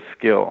if it's a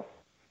skill.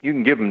 You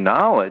can give them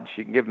knowledge,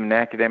 you can give them an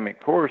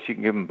academic course, you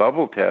can give them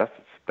bubble tests,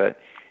 but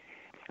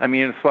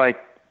it's like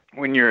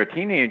when you're a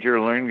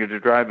teenager learning to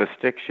drive a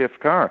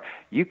stick-shift car.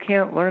 You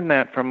can't learn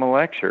that from a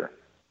lecture.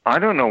 I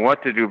don't know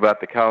what to do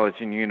about the college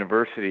and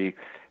university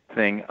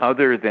thing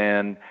other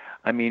than,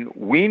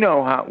 we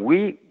know how,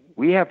 we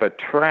have a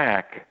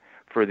track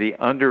for the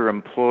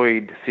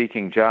underemployed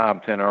seeking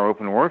jobs in our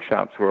open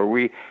workshops where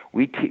we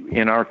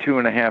in our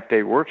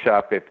 2.5-day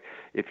workshop,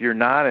 if you're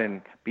not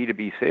in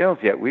B2B sales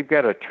yet, we've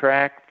got a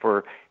track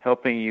for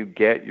helping you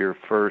get your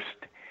first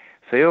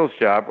sales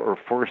job or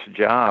first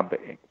job,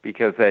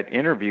 because that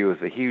interview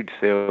is a huge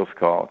sales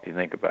call if you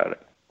think about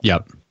it.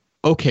 Yep.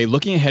 Okay,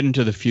 looking ahead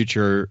into the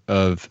future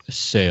of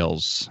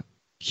sales,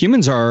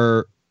 humans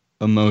are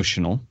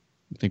emotional.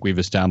 I think we've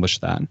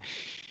established that.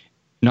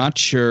 Not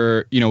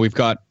sure, we've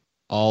got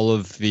all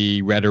of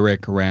the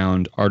rhetoric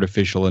around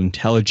artificial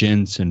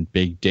intelligence and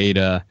big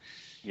data.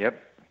 Yep.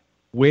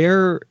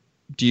 Where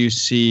do you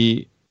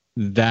see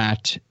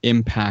that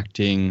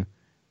impacting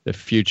the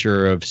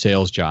future of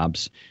sales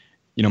jobs?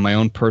 My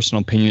own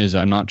personal opinion is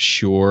I'm not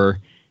sure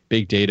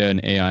big data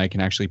and AI can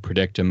actually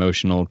predict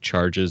emotional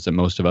charges that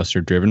most of us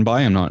are driven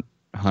by. I'm not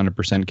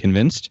 100%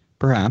 convinced,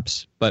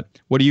 perhaps, but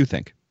what do you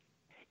think?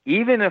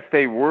 Even if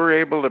they were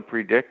able to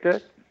predict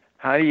it,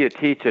 how do you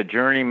teach a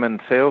journeyman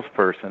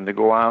salesperson to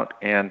go out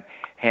and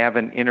have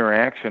an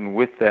interaction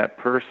with that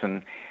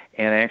person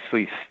and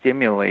actually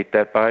stimulate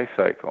that buy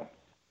cycle?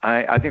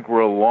 I think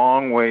we're a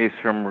long ways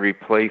from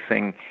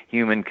replacing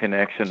human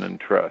connection and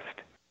trust.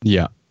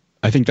 Yeah,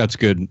 I think that's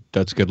good.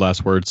 That's good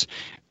last words.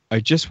 I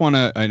just want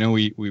to, I know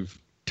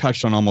we've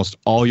touched on almost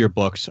all your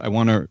books. I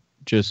want to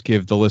just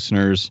give the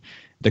listeners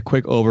the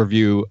quick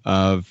overview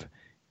of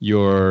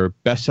your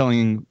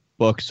best-selling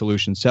book,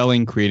 Solution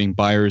Selling, Creating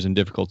Buyers in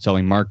Difficult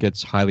Selling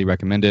Markets. Highly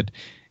recommend it.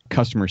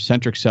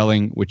 Customer-Centric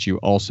Selling, which you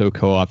also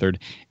co-authored.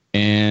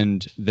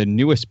 And the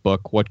newest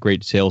book, What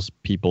Great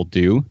Salespeople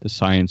Do, The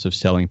Science of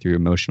Selling Through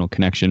Emotional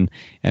Connection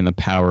and the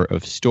Power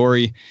of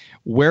Story.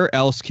 Where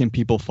else can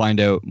people find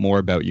out more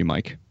about you,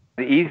 Mike?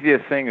 The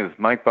easiest thing is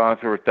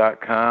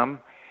mikebosworth.com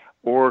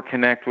or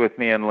connect with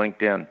me on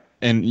LinkedIn.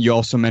 And you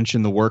also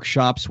mentioned the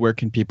workshops. Where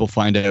can people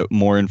find out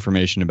more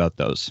information about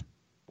those?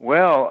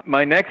 Well,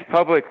 my next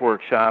public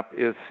workshop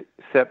is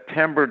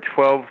September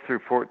 12th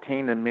through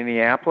 14 in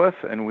Minneapolis,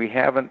 and we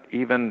haven't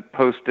even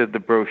posted the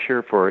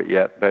brochure for it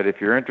yet. But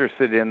if you're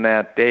interested in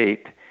that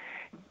date,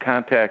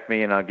 contact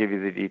me and I'll give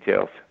you the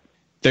details.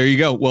 There you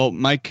go. Well,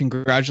 Mike,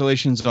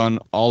 congratulations on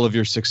all of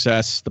your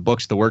success, the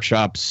books, the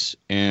workshops,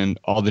 and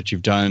all that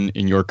you've done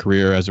in your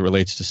career as it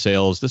relates to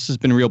sales. This has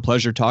been a real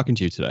pleasure talking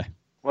to you today.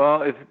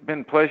 Well, it's been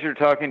a pleasure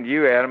talking to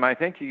you, Adam. I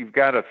think you've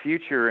got a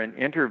future in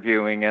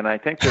interviewing, and I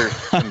think there's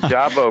some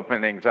job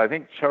openings. I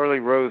think Charlie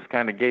Rose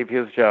kind of gave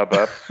his job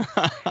up.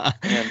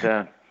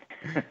 And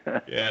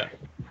yeah.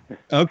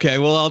 Okay,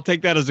 well, I'll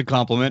take that as a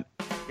compliment.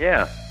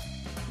 Yeah.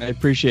 I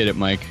appreciate it,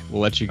 Mike.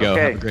 We'll let you go.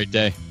 Okay. Have a great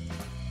day.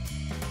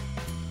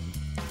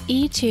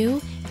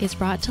 E2 is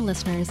brought to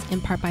listeners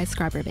in part by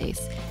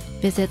ScriberBase.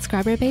 Visit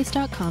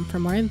scriberbase.com for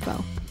more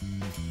info.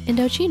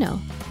 Indochino,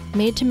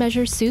 made to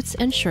measure suits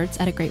and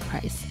shirts at a great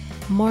price.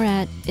 More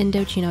at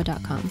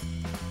Indochino.com.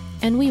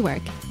 And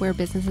WeWork, where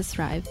businesses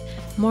thrive.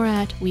 More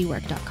at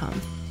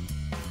WeWork.com.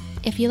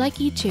 If you like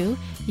E2,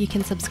 you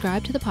can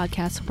subscribe to the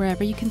podcast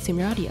wherever you consume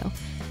your audio.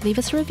 Leave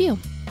us a review.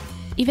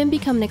 Even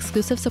become an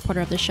exclusive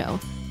supporter of the show.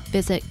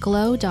 Visit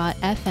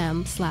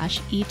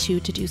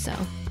glow.fm/E2 to do so.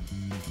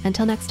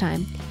 Until next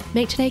time,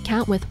 make today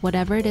count with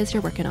whatever it is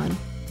you're working on.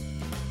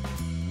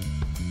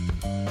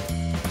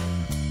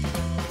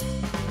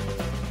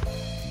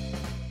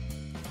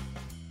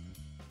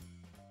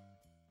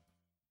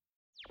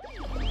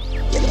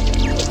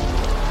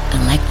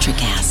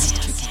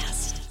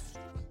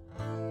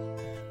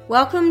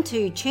 Welcome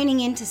to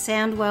Tuning Into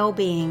Sound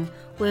Wellbeing,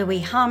 where we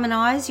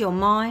harmonise your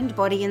mind,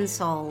 body and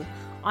soul.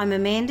 I'm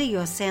Amanda,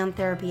 your sound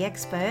therapy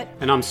expert.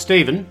 And I'm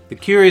Stephen, the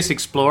curious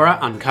explorer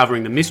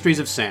uncovering the mysteries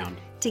of sound.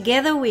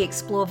 Together we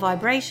explore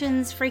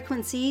vibrations,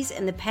 frequencies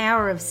and the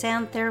power of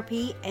sound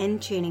therapy and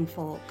tuning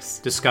forks.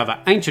 Discover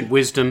ancient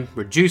wisdom,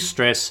 reduce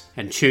stress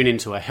and tune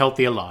into a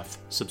healthier life.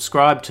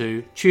 Subscribe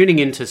to Tuning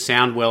Into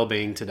Sound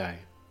Wellbeing today.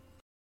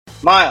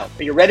 Miles,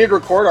 are you ready to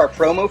record our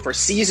promo for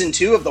Season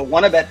 2 of the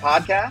Wanna Bet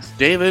podcast?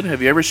 David,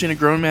 have you ever seen a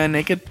grown man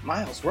naked?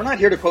 Miles, we're not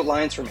here to quote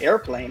lines from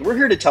Airplane. We're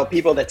here to tell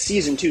people that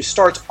Season 2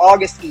 starts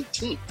August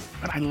 18th.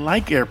 But I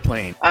like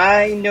Airplane.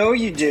 I know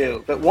you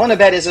do, but Wanna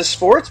Bet is a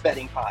sports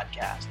betting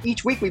podcast.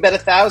 Each week we bet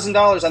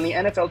 $1,000 on the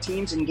NFL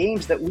teams and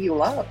games that we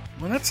love.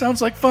 Well, that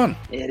sounds like fun.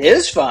 It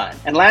is fun.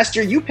 And last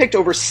year you picked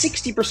over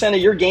 60%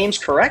 of your games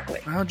correctly.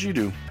 How'd you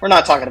do? We're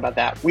not talking about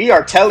that. We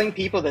are telling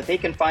people that they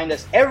can find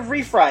us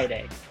every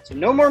Friday. So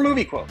no more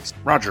movie quotes.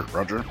 Roger.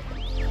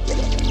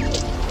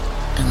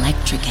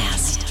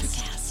 Electricast.